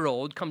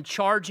 2-year-old come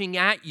charging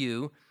at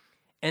you,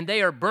 and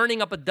they are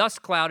burning up a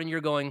dust cloud, and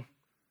you're going,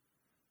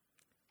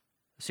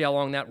 see how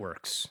long that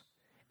works.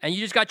 And you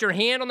just got your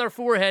hand on their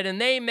forehead, and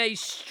they may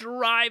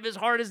strive as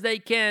hard as they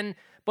can,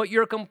 but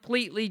you're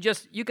completely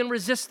you can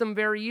resist them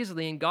very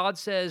easily. And God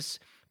says,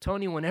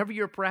 Tony, whenever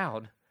you're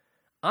proud,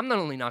 I'm not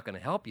only not going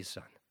to help you,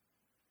 son,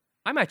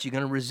 I'm actually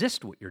going to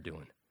resist what you're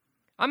doing.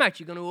 I'm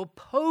actually going to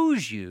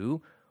oppose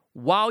you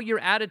while your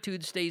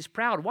attitude stays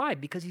proud. Why?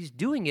 Because he's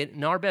doing it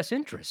in our best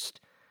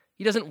interest.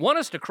 He doesn't want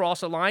us to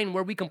cross a line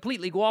where we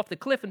completely go off the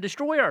cliff and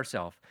destroy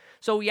ourselves.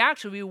 So he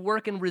actually will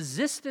work in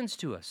resistance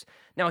to us.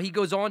 Now, he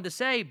goes on to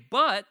say,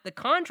 but the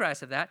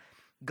contrast of that,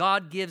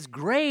 God gives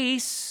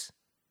grace,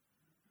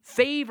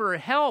 favor,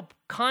 help,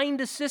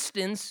 kind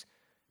assistance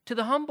to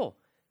the humble.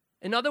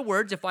 In other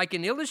words, if I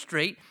can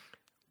illustrate,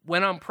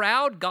 when I'm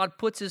proud, God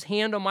puts his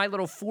hand on my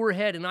little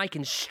forehead and I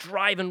can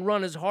strive and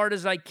run as hard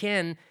as I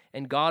can,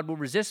 and God will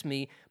resist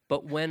me.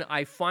 But when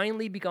I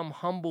finally become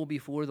humble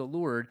before the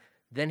Lord,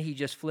 then he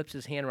just flips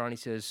his hand around and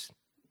he says,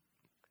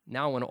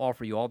 now I want to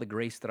offer you all the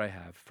grace that I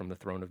have from the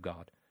throne of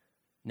God.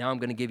 Now I'm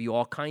going to give you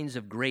all kinds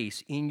of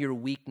grace in your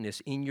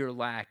weakness, in your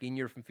lack, in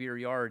your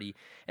inferiority.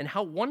 And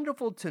how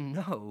wonderful to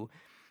know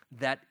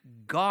that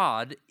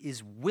God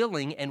is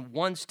willing and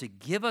wants to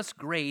give us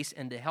grace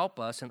and to help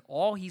us, and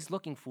all he's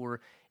looking for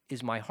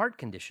is my heart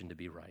condition to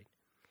be right.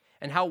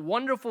 And how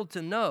wonderful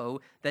to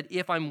know that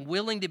if I'm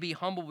willing to be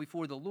humble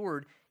before the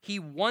Lord, he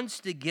wants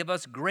to give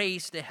us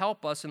grace to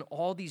help us in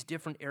all these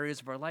different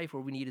areas of our life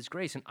where we need his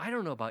grace. And I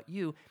don't know about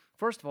you.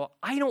 First of all,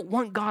 I don't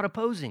want God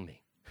opposing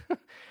me.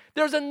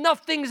 There's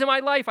enough things in my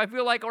life I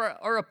feel like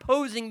are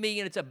opposing me,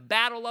 and it's a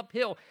battle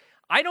uphill.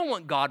 I don't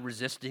want God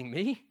resisting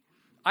me.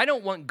 I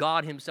don't want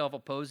God himself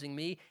opposing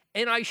me.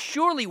 And I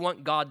surely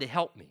want God to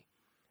help me.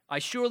 I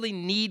surely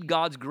need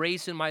God's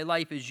grace in my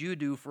life as you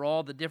do for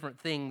all the different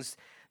things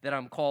that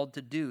I'm called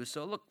to do.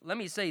 So look, let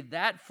me say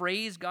that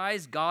phrase,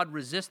 guys, God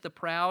resists the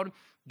proud,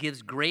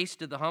 gives grace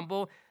to the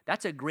humble.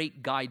 That's a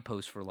great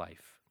guidepost for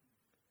life.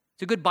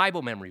 It's a good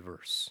Bible memory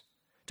verse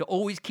to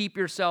always keep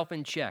yourself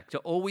in check, to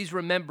always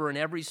remember in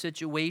every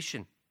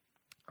situation.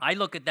 I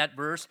look at that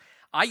verse.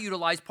 I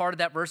utilize part of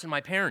that verse in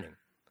my parenting.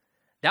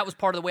 That was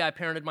part of the way I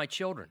parented my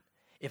children.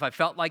 If I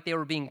felt like they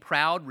were being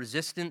proud,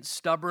 resistant,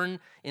 stubborn,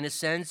 in a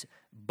sense,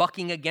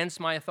 bucking against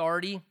my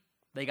authority,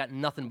 they got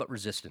nothing but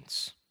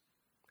resistance.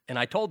 And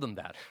I told them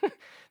that.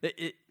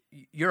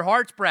 Your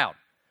heart's proud.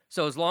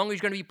 So as long as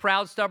you're going to be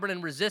proud, stubborn,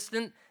 and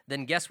resistant,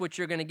 then guess what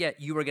you're going to get?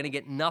 You are going to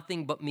get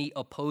nothing but me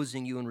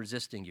opposing you and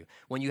resisting you.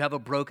 When you have a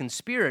broken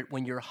spirit,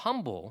 when you're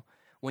humble,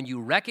 when you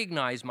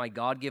recognize my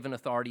God-given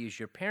authority as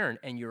your parent,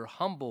 and you're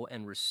humble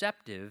and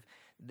receptive,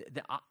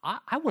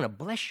 I want to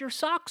bless your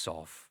socks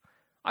off.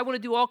 I want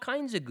to do all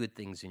kinds of good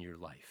things in your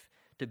life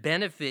to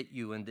benefit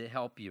you and to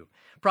help you.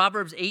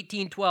 Proverbs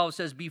 18:12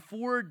 says,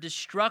 before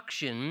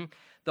destruction,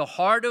 the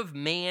heart of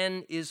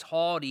man is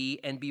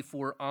haughty, and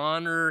before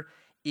honor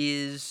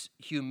is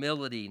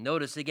humility.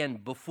 Notice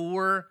again,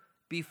 before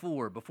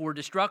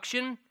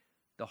destruction,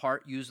 the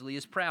heart usually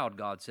is proud,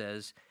 God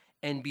says.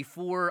 And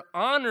before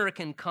honor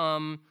can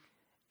come,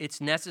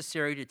 it's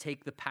necessary to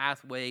take the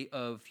pathway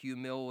of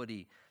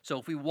humility. So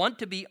if we want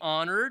to be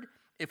honored,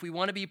 if we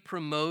want to be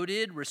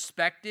promoted,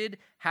 respected,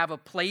 have a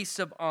place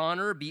of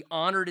honor, be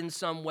honored in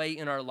some way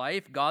in our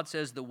life, God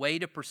says the way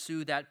to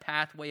pursue that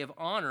pathway of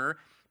honor,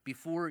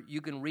 before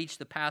you can reach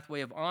the pathway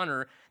of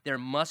honor, there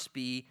must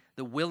be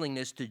the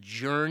willingness to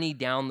journey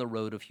down the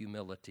road of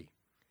humility.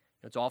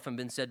 It's often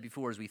been said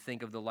before as we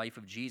think of the life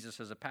of Jesus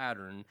as a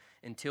pattern,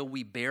 until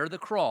we bear the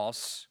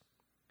cross,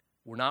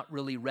 we're not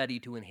really ready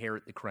to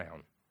inherit the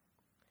crown.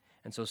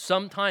 And so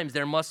sometimes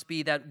there must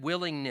be that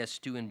willingness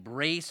to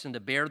embrace and to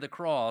bear the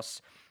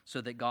cross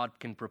so that God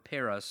can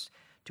prepare us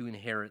to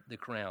inherit the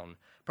crown.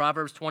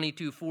 Proverbs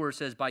 22:4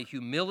 says, by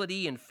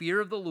humility and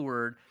fear of the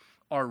Lord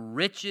are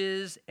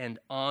riches and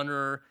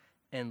honor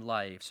and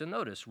life. So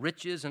notice,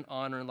 riches and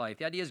honor and life.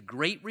 The idea is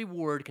great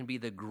reward can be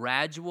the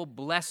gradual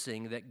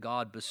blessing that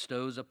God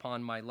bestows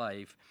upon my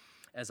life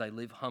as I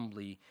live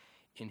humbly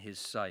in his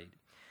sight.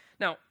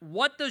 Now,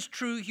 what does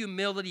true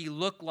humility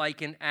look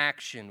like in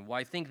action? Well,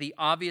 I think the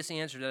obvious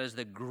answer to that is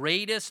the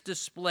greatest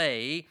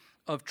display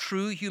of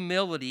true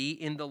humility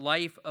in the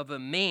life of a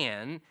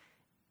man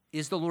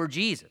is the Lord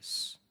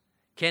Jesus.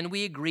 Can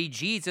we agree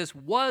Jesus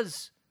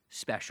was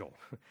special?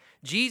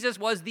 Jesus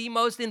was the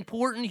most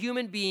important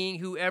human being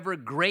who ever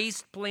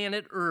graced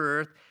planet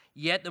Earth,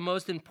 yet the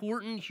most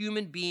important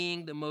human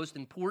being, the most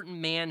important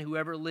man who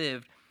ever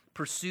lived,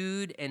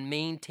 pursued and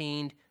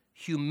maintained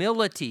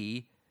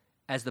humility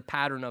as the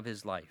pattern of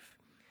his life.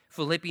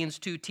 Philippians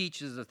 2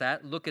 teaches us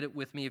that. Look at it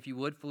with me if you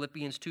would.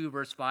 Philippians 2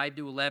 verse 5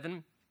 to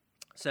 11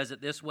 says it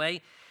this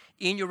way,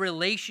 in your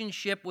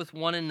relationship with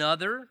one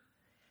another,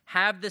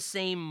 have the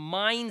same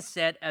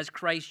mindset as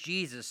Christ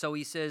Jesus. So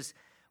he says,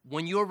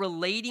 when you're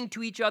relating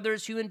to each other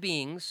as human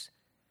beings,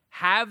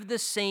 have the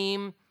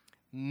same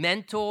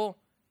mental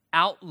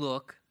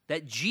outlook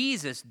that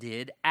Jesus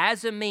did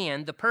as a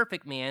man, the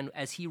perfect man,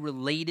 as he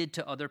related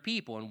to other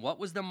people. And what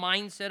was the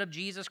mindset of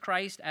Jesus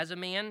Christ as a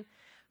man?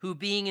 Who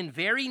being in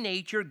very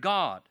nature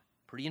God,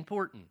 pretty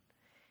important,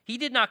 He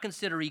did not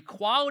consider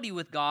equality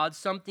with God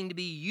something to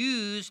be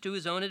used to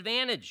his own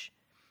advantage.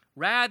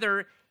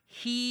 Rather,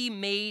 he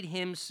made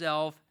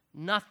himself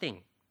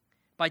nothing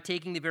by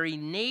taking the very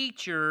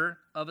nature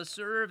of a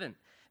servant,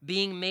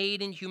 being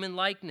made in human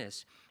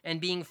likeness, and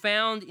being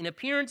found in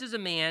appearance as a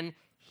man,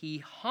 he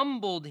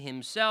humbled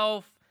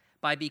himself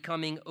by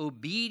becoming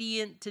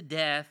obedient to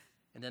death.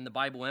 And then the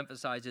Bible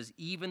emphasizes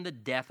even the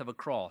death of a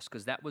cross,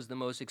 because that was the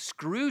most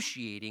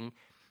excruciating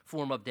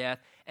form of death,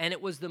 and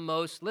it was the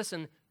most,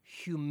 listen,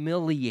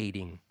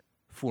 humiliating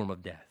form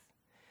of death.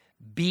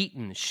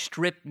 Beaten,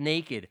 stripped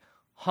naked,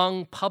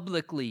 hung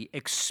publicly,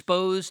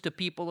 exposed to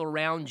people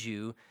around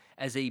you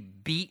as a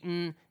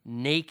beaten,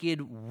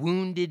 naked,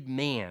 wounded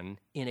man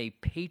in a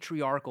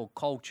patriarchal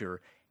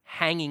culture,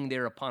 hanging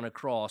there upon a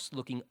cross,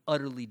 looking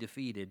utterly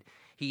defeated.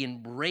 He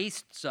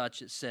embraced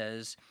such, it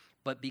says,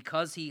 but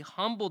because he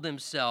humbled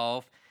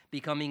himself,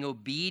 becoming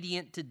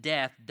obedient to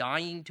death,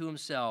 dying to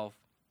himself,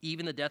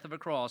 even the death of a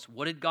cross,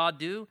 what did God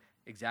do?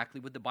 Exactly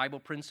what the Bible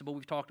principle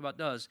we've talked about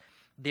does.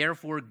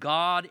 Therefore,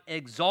 God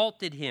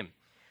exalted him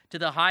to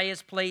the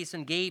highest place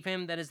and gave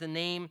him, that is the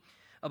name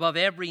above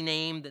every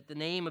name, that the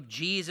name of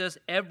Jesus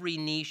every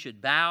knee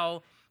should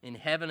bow in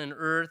heaven and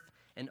earth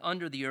and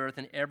under the earth,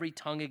 and every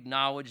tongue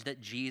acknowledge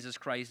that Jesus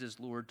Christ is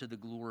Lord, to the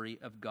glory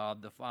of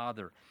God the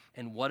Father.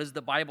 And what does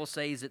the Bible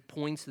say as it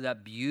points to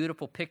that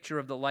beautiful picture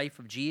of the life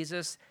of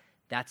Jesus?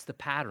 That's the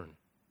pattern.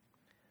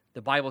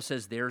 The Bible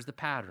says there's the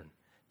pattern.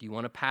 Do you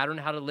want a pattern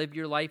how to live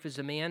your life as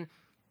a man?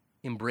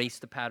 Embrace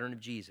the pattern of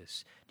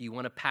Jesus. Do you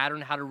want a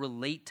pattern how to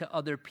relate to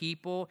other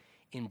people?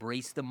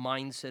 Embrace the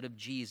mindset of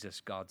Jesus,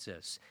 God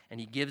says. And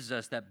he gives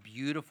us that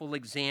beautiful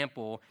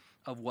example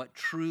of what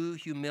true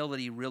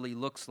humility really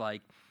looks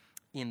like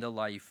in the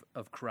life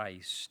of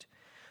Christ.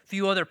 A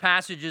few other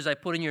passages I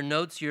put in your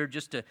notes here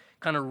just to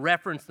kind of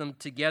reference them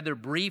together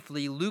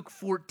briefly. Luke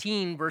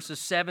 14, verses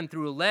 7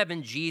 through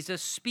 11,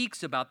 Jesus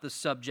speaks about the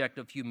subject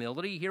of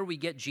humility. Here we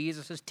get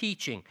Jesus'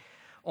 teaching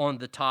on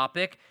the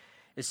topic.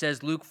 It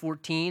says, Luke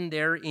 14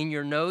 there in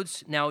your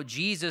notes, now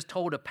Jesus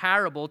told a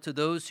parable to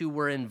those who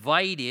were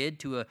invited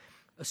to a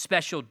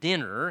special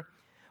dinner.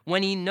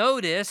 When he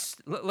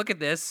noticed, look at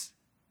this,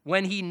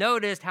 when he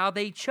noticed how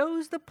they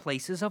chose the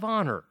places of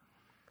honor.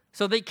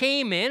 So they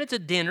came in, it's a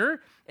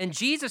dinner, and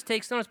Jesus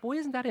takes notice. Boy,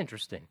 isn't that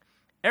interesting?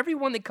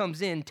 Everyone that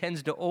comes in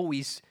tends to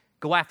always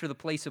go after the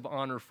place of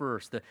honor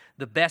first,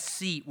 the best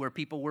seat where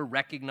people were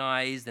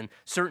recognized, and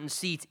certain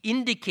seats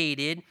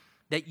indicated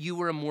that you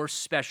were a more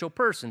special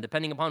person,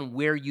 depending upon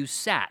where you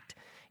sat.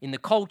 In the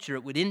culture,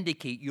 it would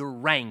indicate your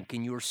rank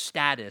and your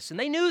status, and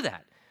they knew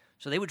that.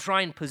 So they would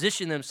try and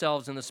position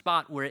themselves in the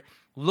spot where it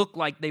looked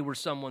like they were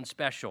someone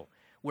special,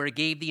 where it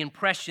gave the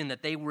impression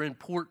that they were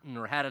important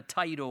or had a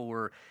title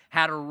or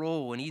had a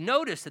role. And he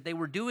noticed that they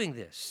were doing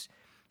this.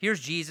 Here's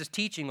Jesus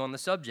teaching on the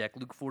subject,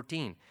 Luke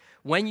 14.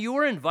 When you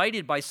are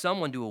invited by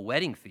someone to a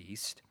wedding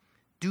feast,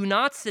 do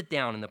not sit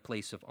down in the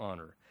place of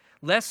honor,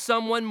 lest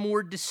someone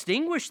more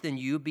distinguished than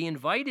you be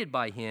invited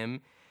by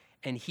him,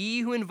 and he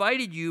who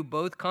invited you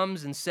both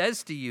comes and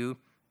says to you,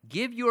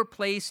 give your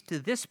place to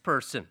this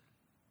person.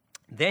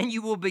 Then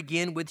you will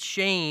begin with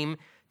shame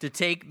to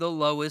take the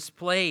lowest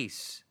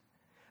place.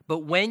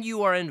 But when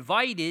you are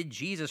invited,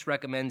 Jesus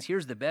recommends,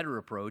 here's the better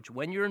approach,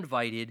 when you're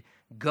invited,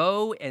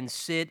 go and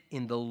sit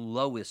in the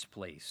lowest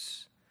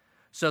place,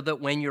 so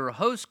that when your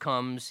host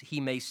comes, he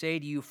may say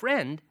to you,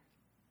 friend,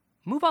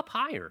 move up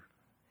higher.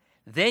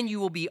 Then you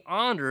will be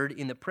honored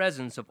in the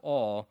presence of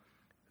all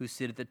who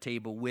sit at the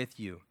table with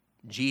you.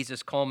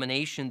 Jesus'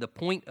 culmination, the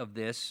point of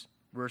this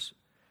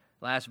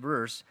last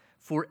verse,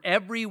 for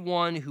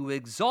everyone who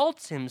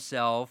exalts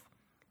himself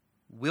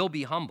will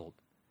be humbled,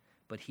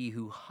 but he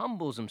who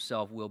humbles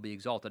himself will be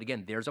exalted.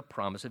 Again, there's a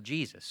promise of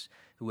Jesus.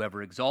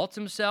 Whoever exalts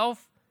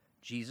himself,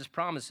 Jesus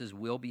promises,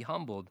 will be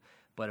humbled.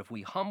 But if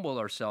we humble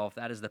ourselves,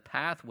 that is the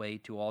pathway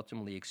to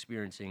ultimately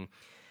experiencing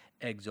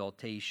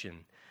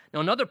exaltation. Now,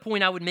 another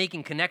point I would make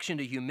in connection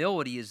to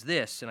humility is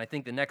this, and I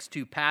think the next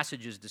two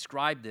passages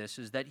describe this,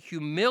 is that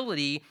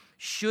humility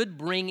should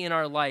bring in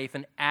our life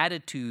an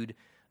attitude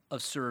of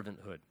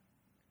servanthood.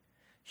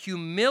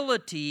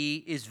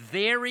 Humility is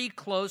very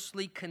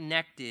closely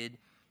connected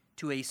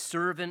to a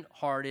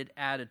servant-hearted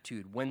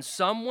attitude. When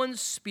someone's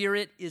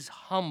spirit is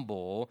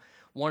humble,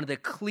 one of the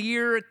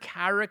clear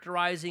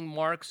characterizing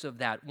marks of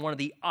that, one of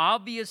the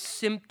obvious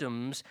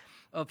symptoms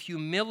of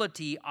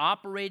humility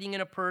operating in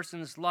a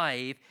person's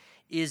life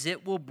is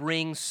it will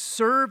bring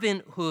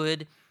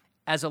servanthood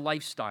as a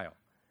lifestyle.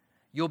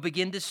 You'll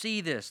begin to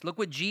see this. Look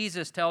what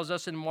Jesus tells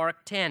us in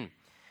Mark 10.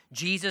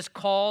 Jesus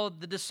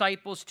called the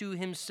disciples to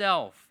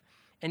himself,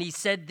 and he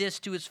said this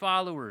to his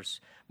followers.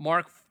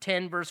 Mark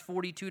 10, verse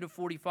 42 to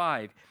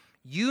 45.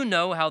 You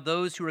know how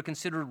those who are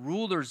considered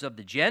rulers of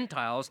the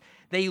Gentiles,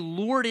 they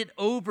lord it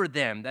over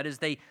them. That is,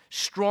 they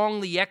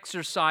strongly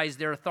exercise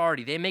their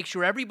authority. They make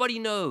sure everybody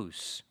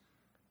knows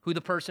who the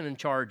person in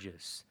charge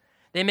is.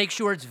 They make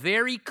sure it's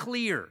very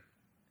clear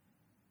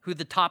who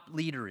the top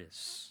leader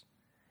is.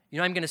 You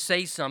know, I'm going to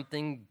say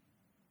something,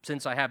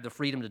 since I have the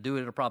freedom to do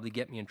it, it'll probably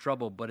get me in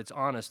trouble, but it's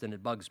honest and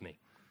it bugs me.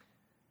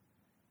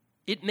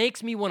 It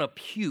makes me want to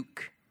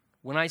puke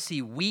when I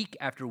see week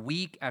after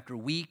week after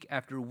week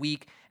after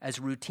week as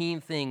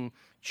routine thing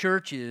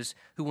churches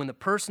who, when the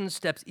person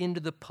steps into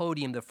the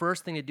podium, the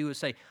first thing they do is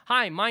say,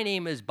 "Hi, my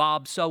name is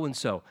Bob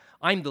so-and-so.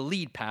 I'm the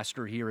lead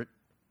pastor here at..."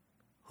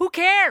 Who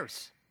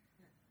cares?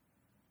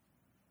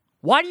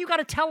 Why do you got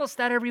to tell us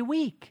that every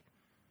week?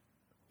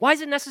 Why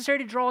is it necessary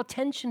to draw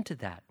attention to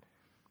that?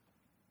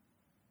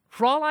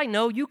 For all I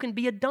know, you can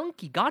be a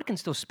donkey. God can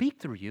still speak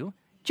through you.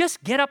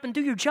 Just get up and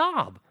do your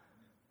job.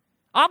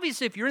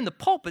 Obviously, if you're in the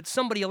pulpit,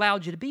 somebody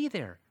allowed you to be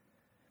there.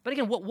 But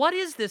again, what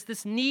is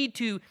this need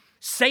to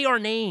say our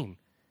name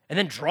and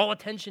then draw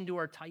attention to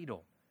our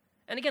title?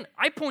 And again,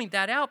 I point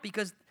that out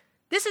because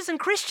this isn't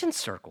Christian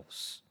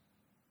circles.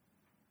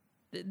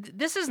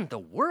 This isn't the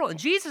world. And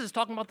Jesus is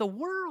talking about the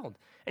world.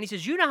 And he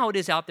says, you know how it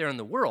is out there in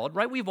the world,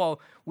 right?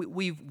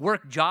 We've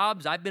worked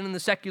jobs. I've been in the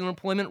secular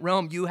employment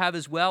realm. You have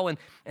as well. And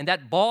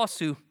that boss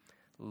who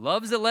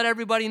loves to let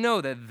everybody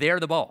know that they're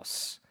the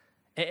boss.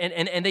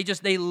 And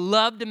they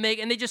love to make,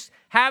 and they just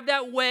have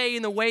that way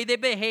in the way they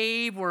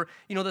behave, or,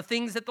 the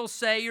things that they'll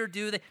say or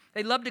do.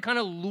 They love to kind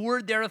of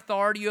lord their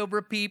authority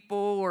over people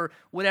or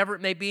whatever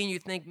it may be. And you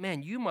think,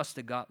 man, you must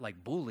have got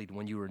like bullied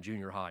when you were in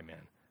junior high,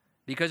 man.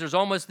 Because there's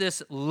almost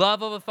this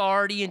love of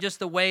authority and just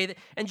the way that,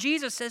 and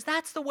Jesus says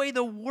that's the way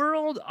the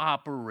world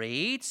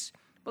operates.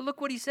 But look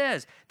what he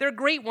says. Their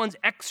great ones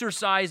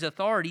exercise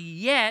authority,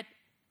 yet,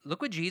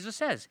 look what Jesus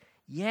says,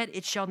 yet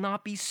it shall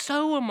not be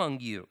so among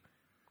you.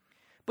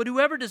 But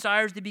whoever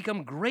desires to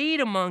become great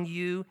among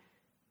you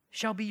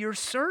shall be your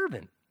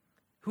servant.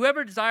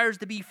 Whoever desires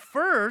to be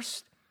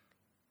first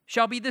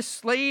shall be the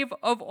slave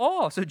of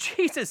all. So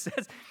Jesus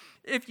says,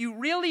 if you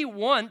really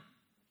want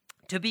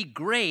to be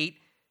great,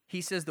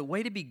 he says the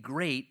way to be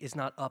great is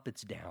not up,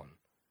 it's down.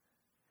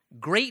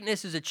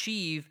 Greatness is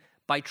achieved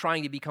by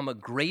trying to become a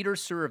greater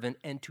servant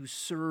and to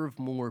serve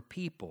more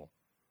people.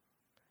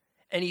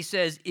 And he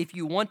says, if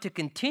you want to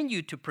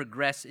continue to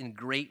progress in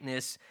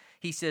greatness,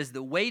 he says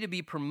the way to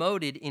be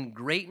promoted in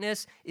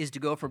greatness is to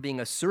go from being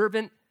a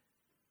servant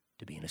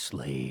to being a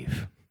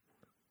slave.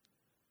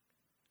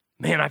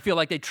 Man, I feel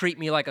like they treat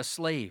me like a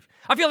slave.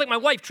 I feel like my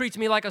wife treats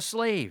me like a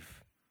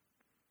slave.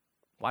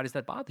 Why does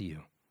that bother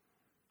you?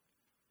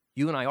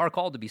 You and I are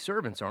called to be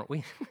servants, aren't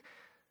we?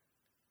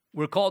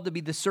 We're called to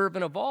be the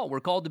servant of all. We're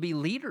called to be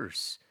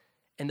leaders.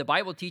 And the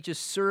Bible teaches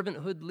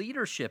servanthood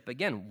leadership.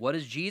 Again, what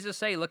does Jesus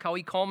say? Look how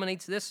he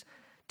culminates this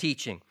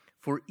teaching.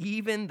 For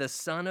even the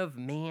Son of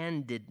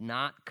Man did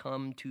not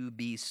come to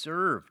be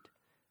served,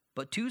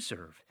 but to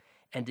serve,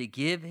 and to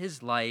give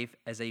his life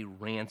as a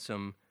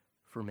ransom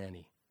for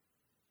many.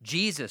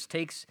 Jesus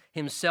takes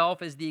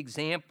himself as the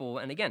example,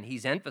 and again,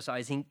 he's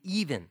emphasizing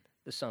even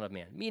the Son of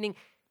Man, meaning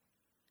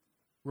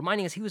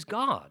reminding us he was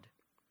God.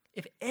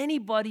 If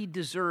anybody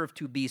deserved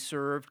to be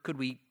served, could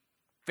we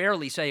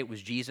fairly say it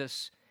was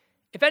Jesus?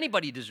 If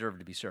anybody deserved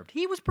to be served,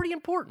 he was pretty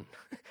important.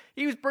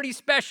 He was pretty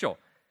special.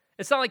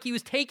 It's not like he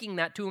was taking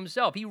that to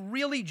himself. He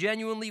really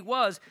genuinely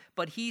was,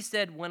 but he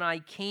said, when I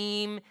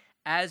came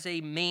as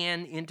a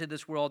man into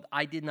this world,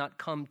 I did not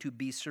come to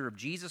be served.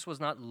 Jesus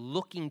was not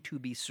looking to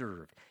be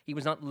served. He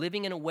was not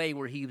living in a way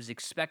where he was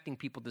expecting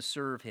people to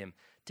serve him,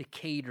 to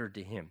cater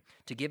to him,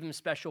 to give him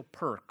special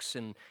perks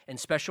and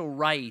special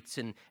rights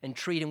and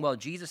treat him well.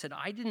 Jesus said,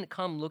 I didn't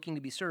come looking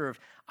to be served.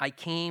 I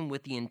came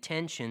with the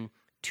intention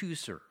to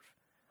serve.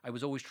 I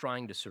was always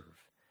trying to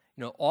serve.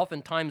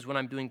 Oftentimes when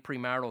I'm doing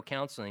premarital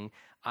counseling,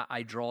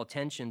 I draw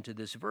attention to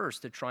this verse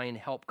to try and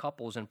help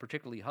couples, and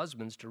particularly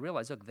husbands, to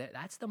realize, look,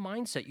 that's the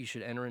mindset you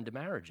should enter into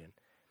marriage in.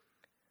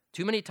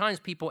 Too many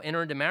times people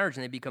enter into marriage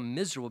and they become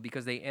miserable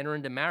because they enter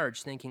into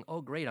marriage thinking,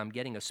 oh, great, I'm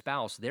getting a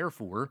spouse,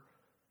 therefore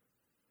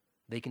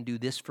they can do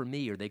this for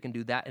me or they can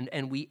do that.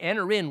 And we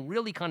enter in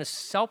really kind of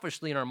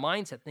selfishly in our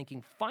mindset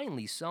thinking,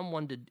 finally,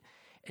 someone to...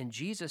 And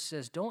Jesus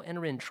says, don't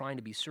enter in trying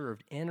to be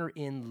served. Enter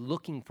in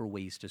looking for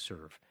ways to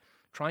serve.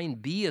 Try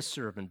and be a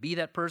servant. Be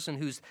that person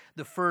who's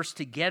the first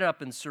to get up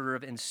and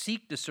serve and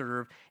seek to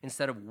serve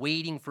instead of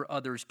waiting for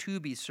others to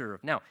be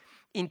served. Now,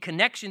 in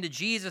connection to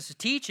Jesus'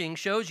 teaching,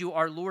 shows you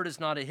our Lord is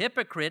not a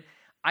hypocrite.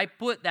 I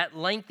put that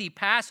lengthy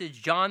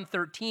passage, John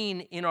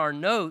 13, in our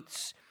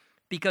notes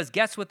because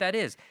guess what that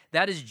is?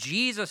 That is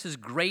Jesus'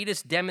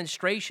 greatest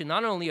demonstration,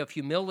 not only of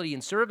humility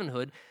and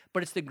servanthood,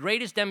 but it's the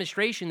greatest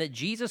demonstration that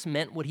Jesus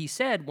meant what he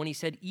said when he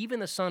said,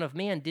 even the Son of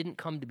Man didn't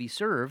come to be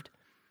served,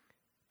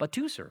 but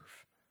to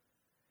serve.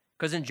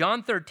 Because in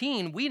John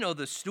 13, we know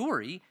the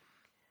story.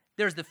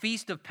 There's the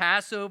feast of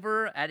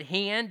Passover at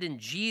hand, and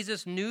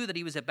Jesus knew that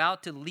he was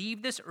about to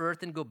leave this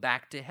earth and go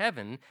back to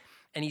heaven.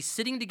 And he's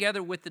sitting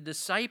together with the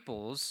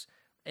disciples,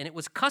 and it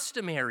was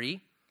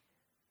customary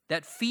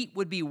that feet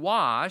would be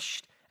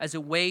washed as a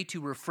way to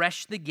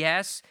refresh the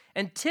guests.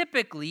 And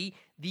typically,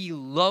 the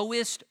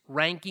lowest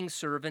ranking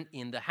servant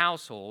in the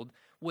household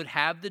would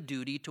have the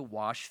duty to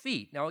wash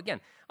feet. Now,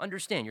 again,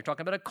 understand, you're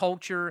talking about a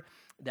culture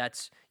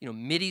that's,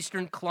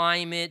 Mideastern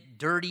climate,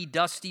 dirty,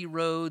 dusty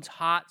roads,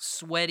 hot,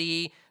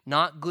 sweaty,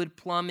 not good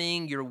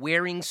plumbing. You're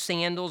wearing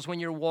sandals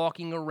when you're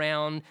walking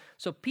around.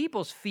 So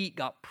people's feet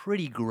got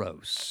pretty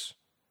gross,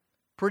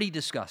 pretty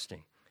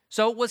disgusting.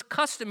 So it was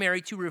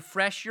customary to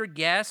refresh your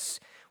guests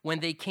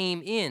when they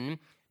came in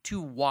to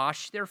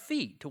wash their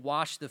feet, to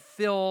wash the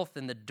filth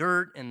and the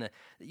dirt and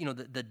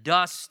the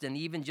dust and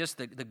even just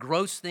the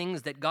gross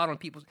things that got on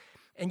people's,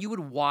 and you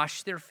would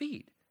wash their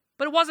feet.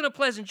 But it wasn't a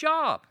pleasant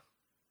job.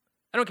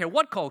 I don't care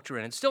what culture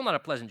in it, it's still not a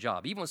pleasant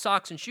job. Even with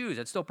socks and shoes,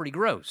 that's still pretty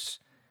gross.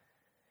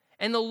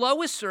 And the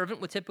lowest servant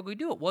would typically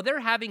do it. Well,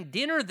 they're having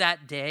dinner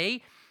that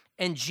day,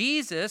 and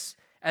Jesus,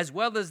 as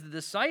well as the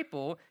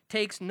disciple,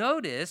 takes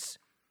notice.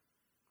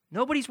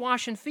 Nobody's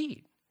washing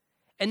feet.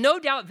 And no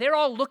doubt they're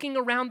all looking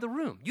around the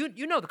room.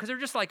 You know, because they're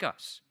just like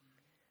us.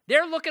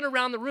 They're looking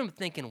around the room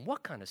thinking,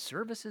 what kind of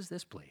service is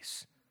this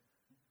place?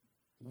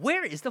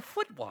 Where is the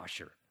foot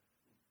washer?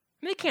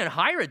 I mean, they can't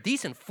hire a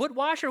decent foot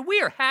washer.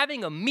 We are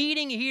having a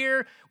meeting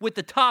here with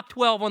the top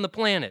 12 on the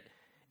planet.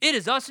 It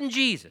is us and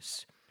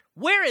Jesus.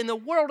 Where in the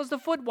world is the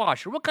foot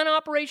washer? What kind of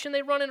operation are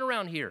they running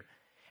around here?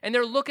 And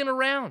they're looking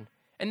around,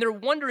 and they're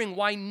wondering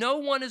why no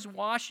one is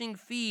washing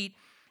feet.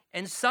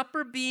 And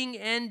supper being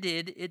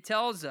ended, it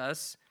tells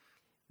us,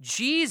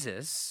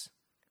 Jesus,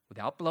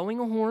 without blowing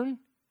a horn,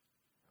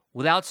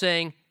 without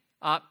saying,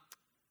 I'd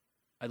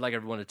like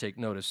everyone to take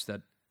notice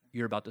that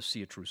you're about to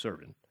see a true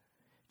servant.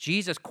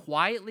 Jesus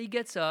quietly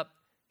gets up.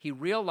 He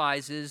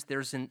realizes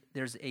there's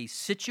a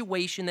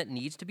situation that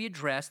needs to be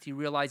addressed. He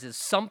realizes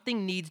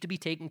something needs to be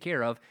taken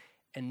care of,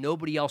 and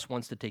nobody else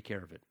wants to take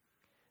care of it.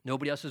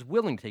 Nobody else is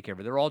willing to take care of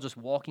it. They're all just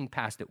walking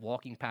past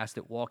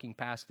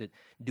it,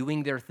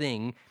 doing their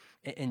thing.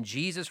 And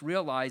Jesus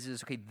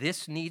realizes, okay,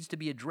 this needs to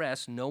be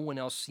addressed. No one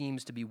else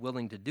seems to be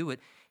willing to do it.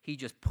 He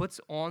just puts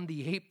on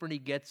the apron. He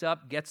gets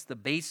up, gets the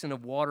basin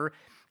of water,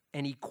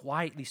 and he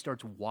quietly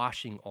starts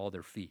washing all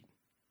their feet.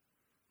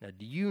 Now,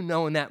 do you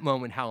know in that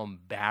moment how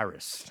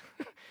embarrassed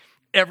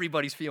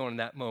everybody's feeling in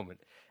that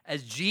moment?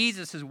 As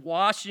Jesus is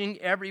washing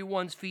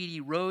everyone's feet, he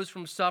rose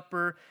from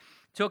supper,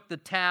 took the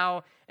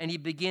towel, and he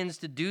begins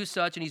to do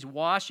such, and he's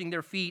washing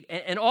their feet.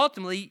 And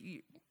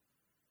ultimately,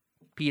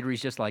 Peter is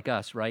just like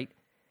us, right?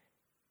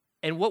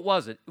 And what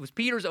was it? It was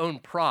Peter's own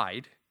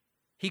pride.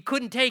 He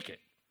couldn't take it.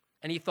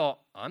 And he thought,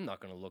 I'm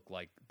not going to look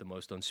like the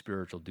most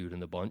unspiritual dude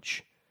in the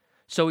bunch.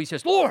 So he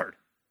says, Lord,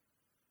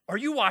 are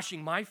you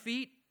washing my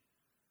feet?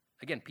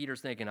 Again, Peter's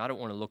thinking, I don't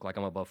want to look like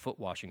I'm above foot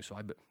washing, so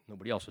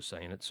nobody else is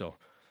saying it, so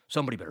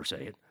somebody better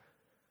say it.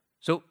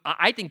 So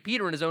I think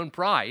Peter, in his own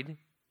pride,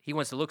 he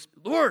wants to look,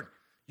 Lord,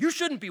 you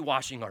shouldn't be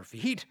washing our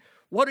feet.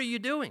 What are you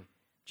doing?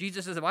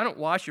 Jesus says, if I don't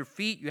wash your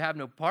feet, you have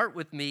no part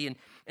with me.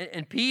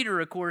 And Peter,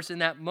 of course, in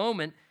that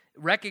moment,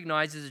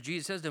 recognizes that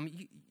Jesus says to him,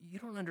 you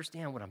don't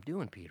understand what I'm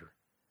doing, Peter.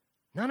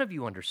 None of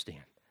you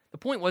understand. The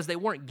point was they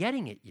weren't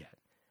getting it yet.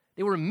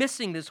 They were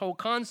missing this whole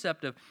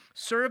concept of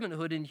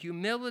servanthood and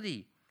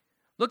humility.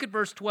 Look at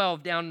verse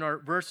 12 down in our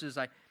verses.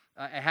 I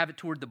have it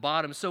toward the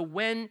bottom. So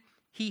when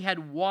he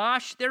had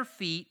washed their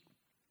feet,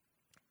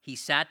 he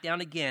sat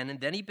down again,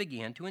 and then he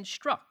began to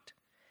instruct.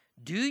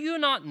 Do you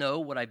not know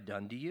what I've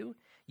done to you?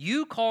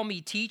 You call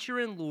me teacher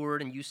and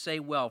Lord, and you say,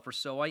 well, for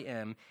so I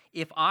am.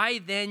 If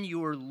I then,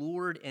 your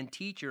Lord and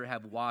teacher,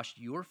 have washed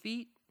your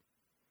feet,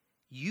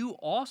 you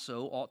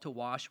also ought to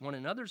wash one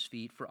another's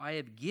feet, for I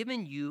have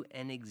given you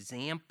an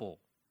example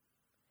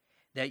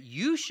that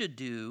you should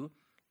do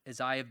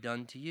as I have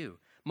done to you.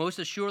 Most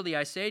assuredly,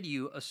 I say to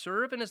you, a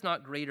servant is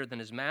not greater than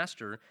his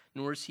master,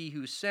 nor is he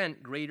who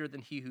sent greater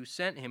than he who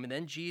sent him. And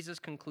then Jesus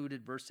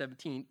concluded, verse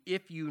 17,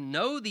 if you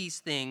know these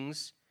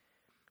things,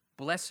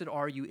 blessed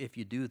are you if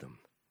you do them.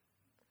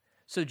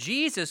 So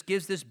Jesus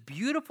gives this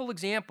beautiful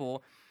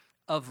example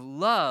of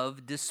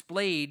love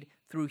displayed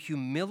through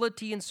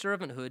humility and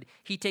servanthood.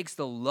 He takes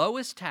the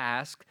lowest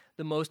task,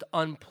 the most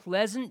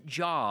unpleasant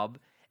job,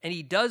 and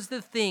he does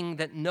the thing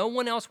that no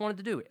one else wanted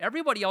to do.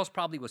 Everybody else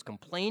probably was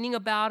complaining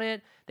about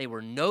it. They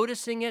were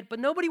noticing it, but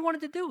nobody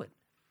wanted to do it.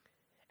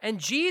 And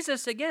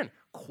Jesus, again,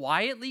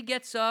 quietly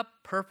gets up,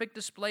 perfect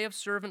display of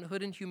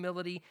servanthood and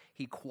humility.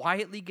 He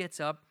quietly gets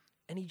up,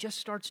 and he just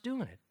starts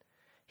doing it.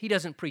 He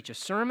doesn't preach a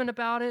sermon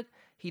about it.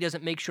 He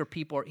doesn't make sure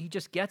he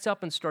just gets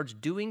up and starts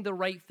doing the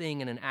right thing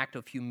in an act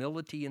of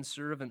humility and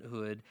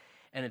servanthood.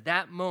 And at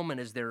that moment,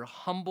 as they're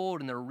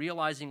humbled and they're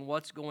realizing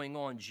what's going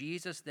on,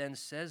 Jesus then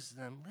says to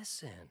them,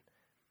 listen,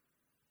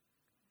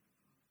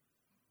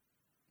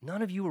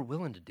 none of you are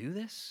willing to do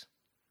this?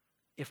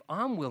 If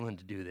I'm willing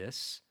to do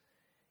this,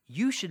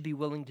 you should be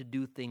willing to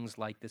do things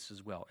like this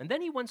as well. And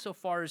then he went so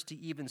far as to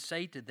even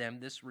say to them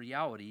this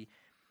reality.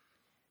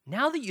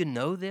 Now that you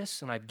know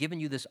this, and I've given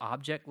you this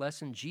object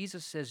lesson,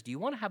 Jesus says, do you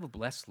want to have a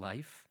blessed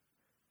life?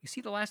 You see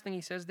the last thing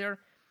he says there?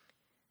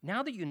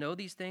 Now that you know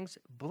these things,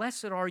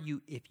 blessed are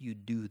you if you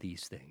do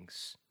these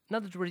things. In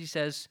other words, he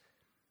says,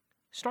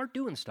 start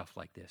doing stuff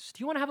like this.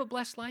 Do you want to have a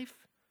blessed life?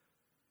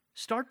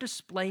 Start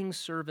displaying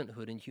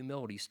servanthood and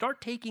humility. Start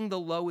taking the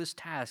lowest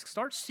tasks.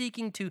 Start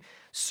seeking to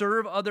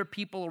serve other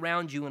people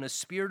around you in a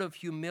spirit of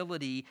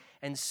humility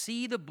and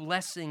see the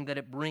blessing that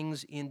it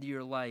brings into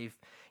your life.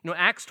 You know,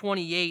 Acts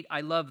 28,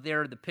 I love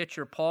there the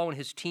picture, Paul and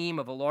his team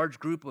of a large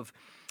group of,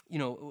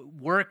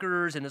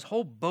 workers and this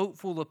whole boat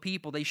full of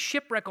people. They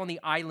shipwreck on the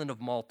island of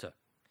Malta.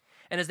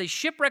 And as they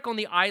shipwreck on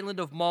the island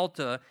of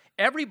Malta,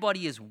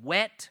 everybody is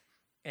wet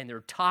and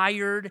they're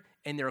tired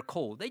and they're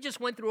cold. They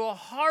just went through a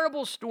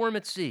horrible storm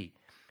at sea.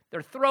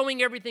 They're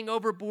throwing everything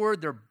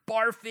overboard. They're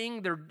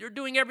barfing. They're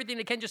doing everything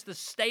they can just to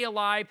stay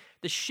alive.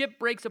 The ship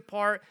breaks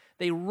apart.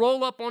 They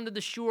roll up onto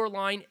the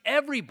shoreline.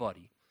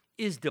 Everybody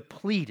is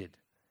depleted.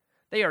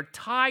 They are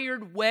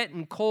tired, wet,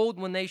 and cold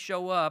when they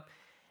show up.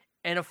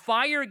 And a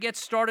fire gets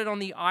started on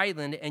the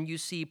island, and you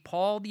see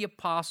Paul the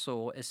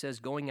apostle, it says,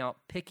 going out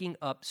picking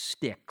up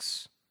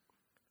sticks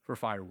for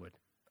firewood.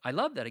 I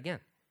love that. Again,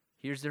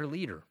 here's their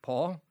leader,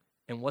 Paul.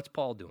 And what's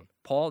Paul doing?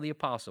 Paul the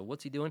apostle,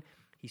 what's he doing?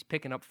 He's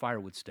picking up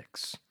firewood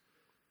sticks.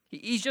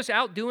 He's just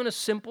out doing a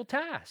simple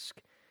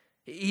task.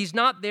 He's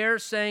not there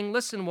saying,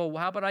 listen, well,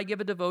 how about I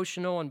give a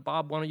devotional, and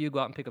Bob, why don't you go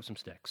out and pick up some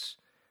sticks?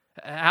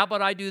 How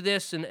about I do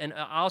this, and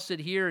I'll sit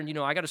here, and,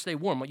 I got to stay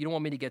warm. You don't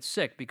want me to get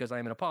sick because I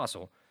am an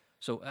apostle.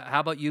 So how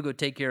about you go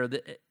take care of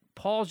it?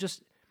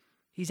 Paul's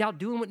he's out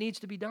doing what needs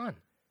to be done.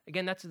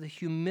 Again, that's the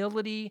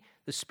humility,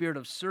 the spirit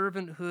of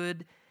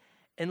servanthood.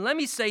 And let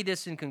me say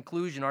this in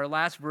conclusion. Our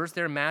last verse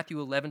there,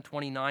 Matthew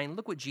 11:29.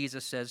 Look what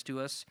Jesus says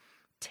to us.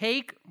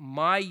 Take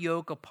my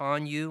yoke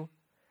upon you,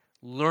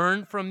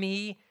 learn from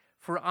me,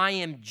 for I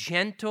am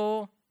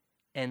gentle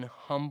and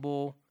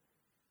humble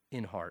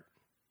in heart.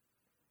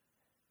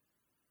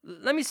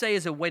 Let me say,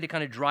 as a way to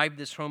kind of drive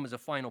this home as a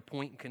final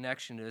point in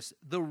connection to this,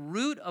 the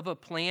root of a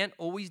plant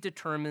always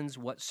determines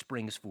what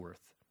springs forth.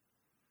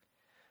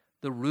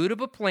 The root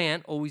of a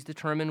plant always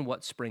determines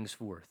what springs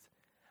forth.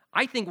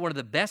 I think one of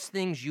the best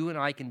things you and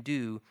I can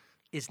do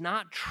is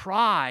not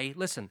try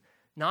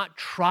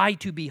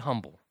to be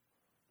humble.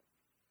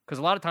 Because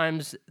a lot of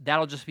times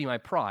that'll just be my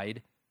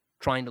pride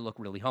trying to look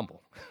really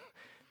humble.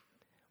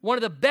 One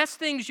of the best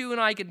things you and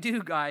I can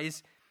do,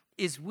 guys,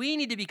 is we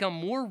need to become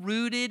more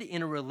rooted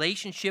in a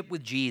relationship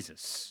with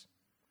Jesus.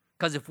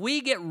 Because if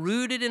we get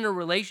rooted in a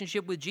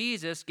relationship with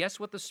Jesus, guess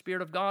what the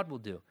Spirit of God will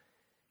do?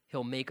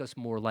 He'll make us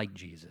more like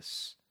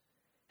Jesus.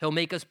 He'll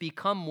make us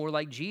become more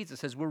like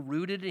Jesus. As we're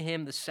rooted in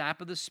him, the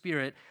sap of the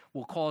Spirit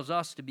will cause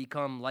us to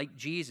become like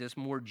Jesus,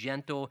 more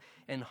gentle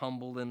and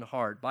humble in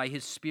heart. By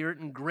his Spirit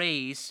and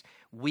grace,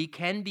 we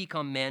can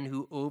become men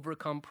who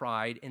overcome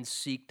pride and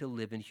seek to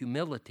live in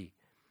humility.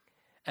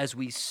 As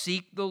we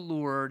seek the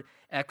Lord,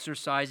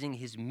 exercising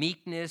his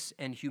meekness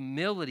and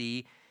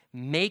humility,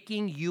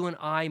 making you and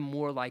I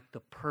more like the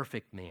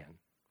perfect man,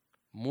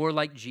 more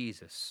like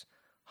Jesus,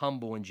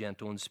 humble and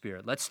gentle in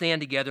spirit. Let's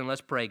stand together and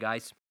let's pray,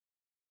 guys.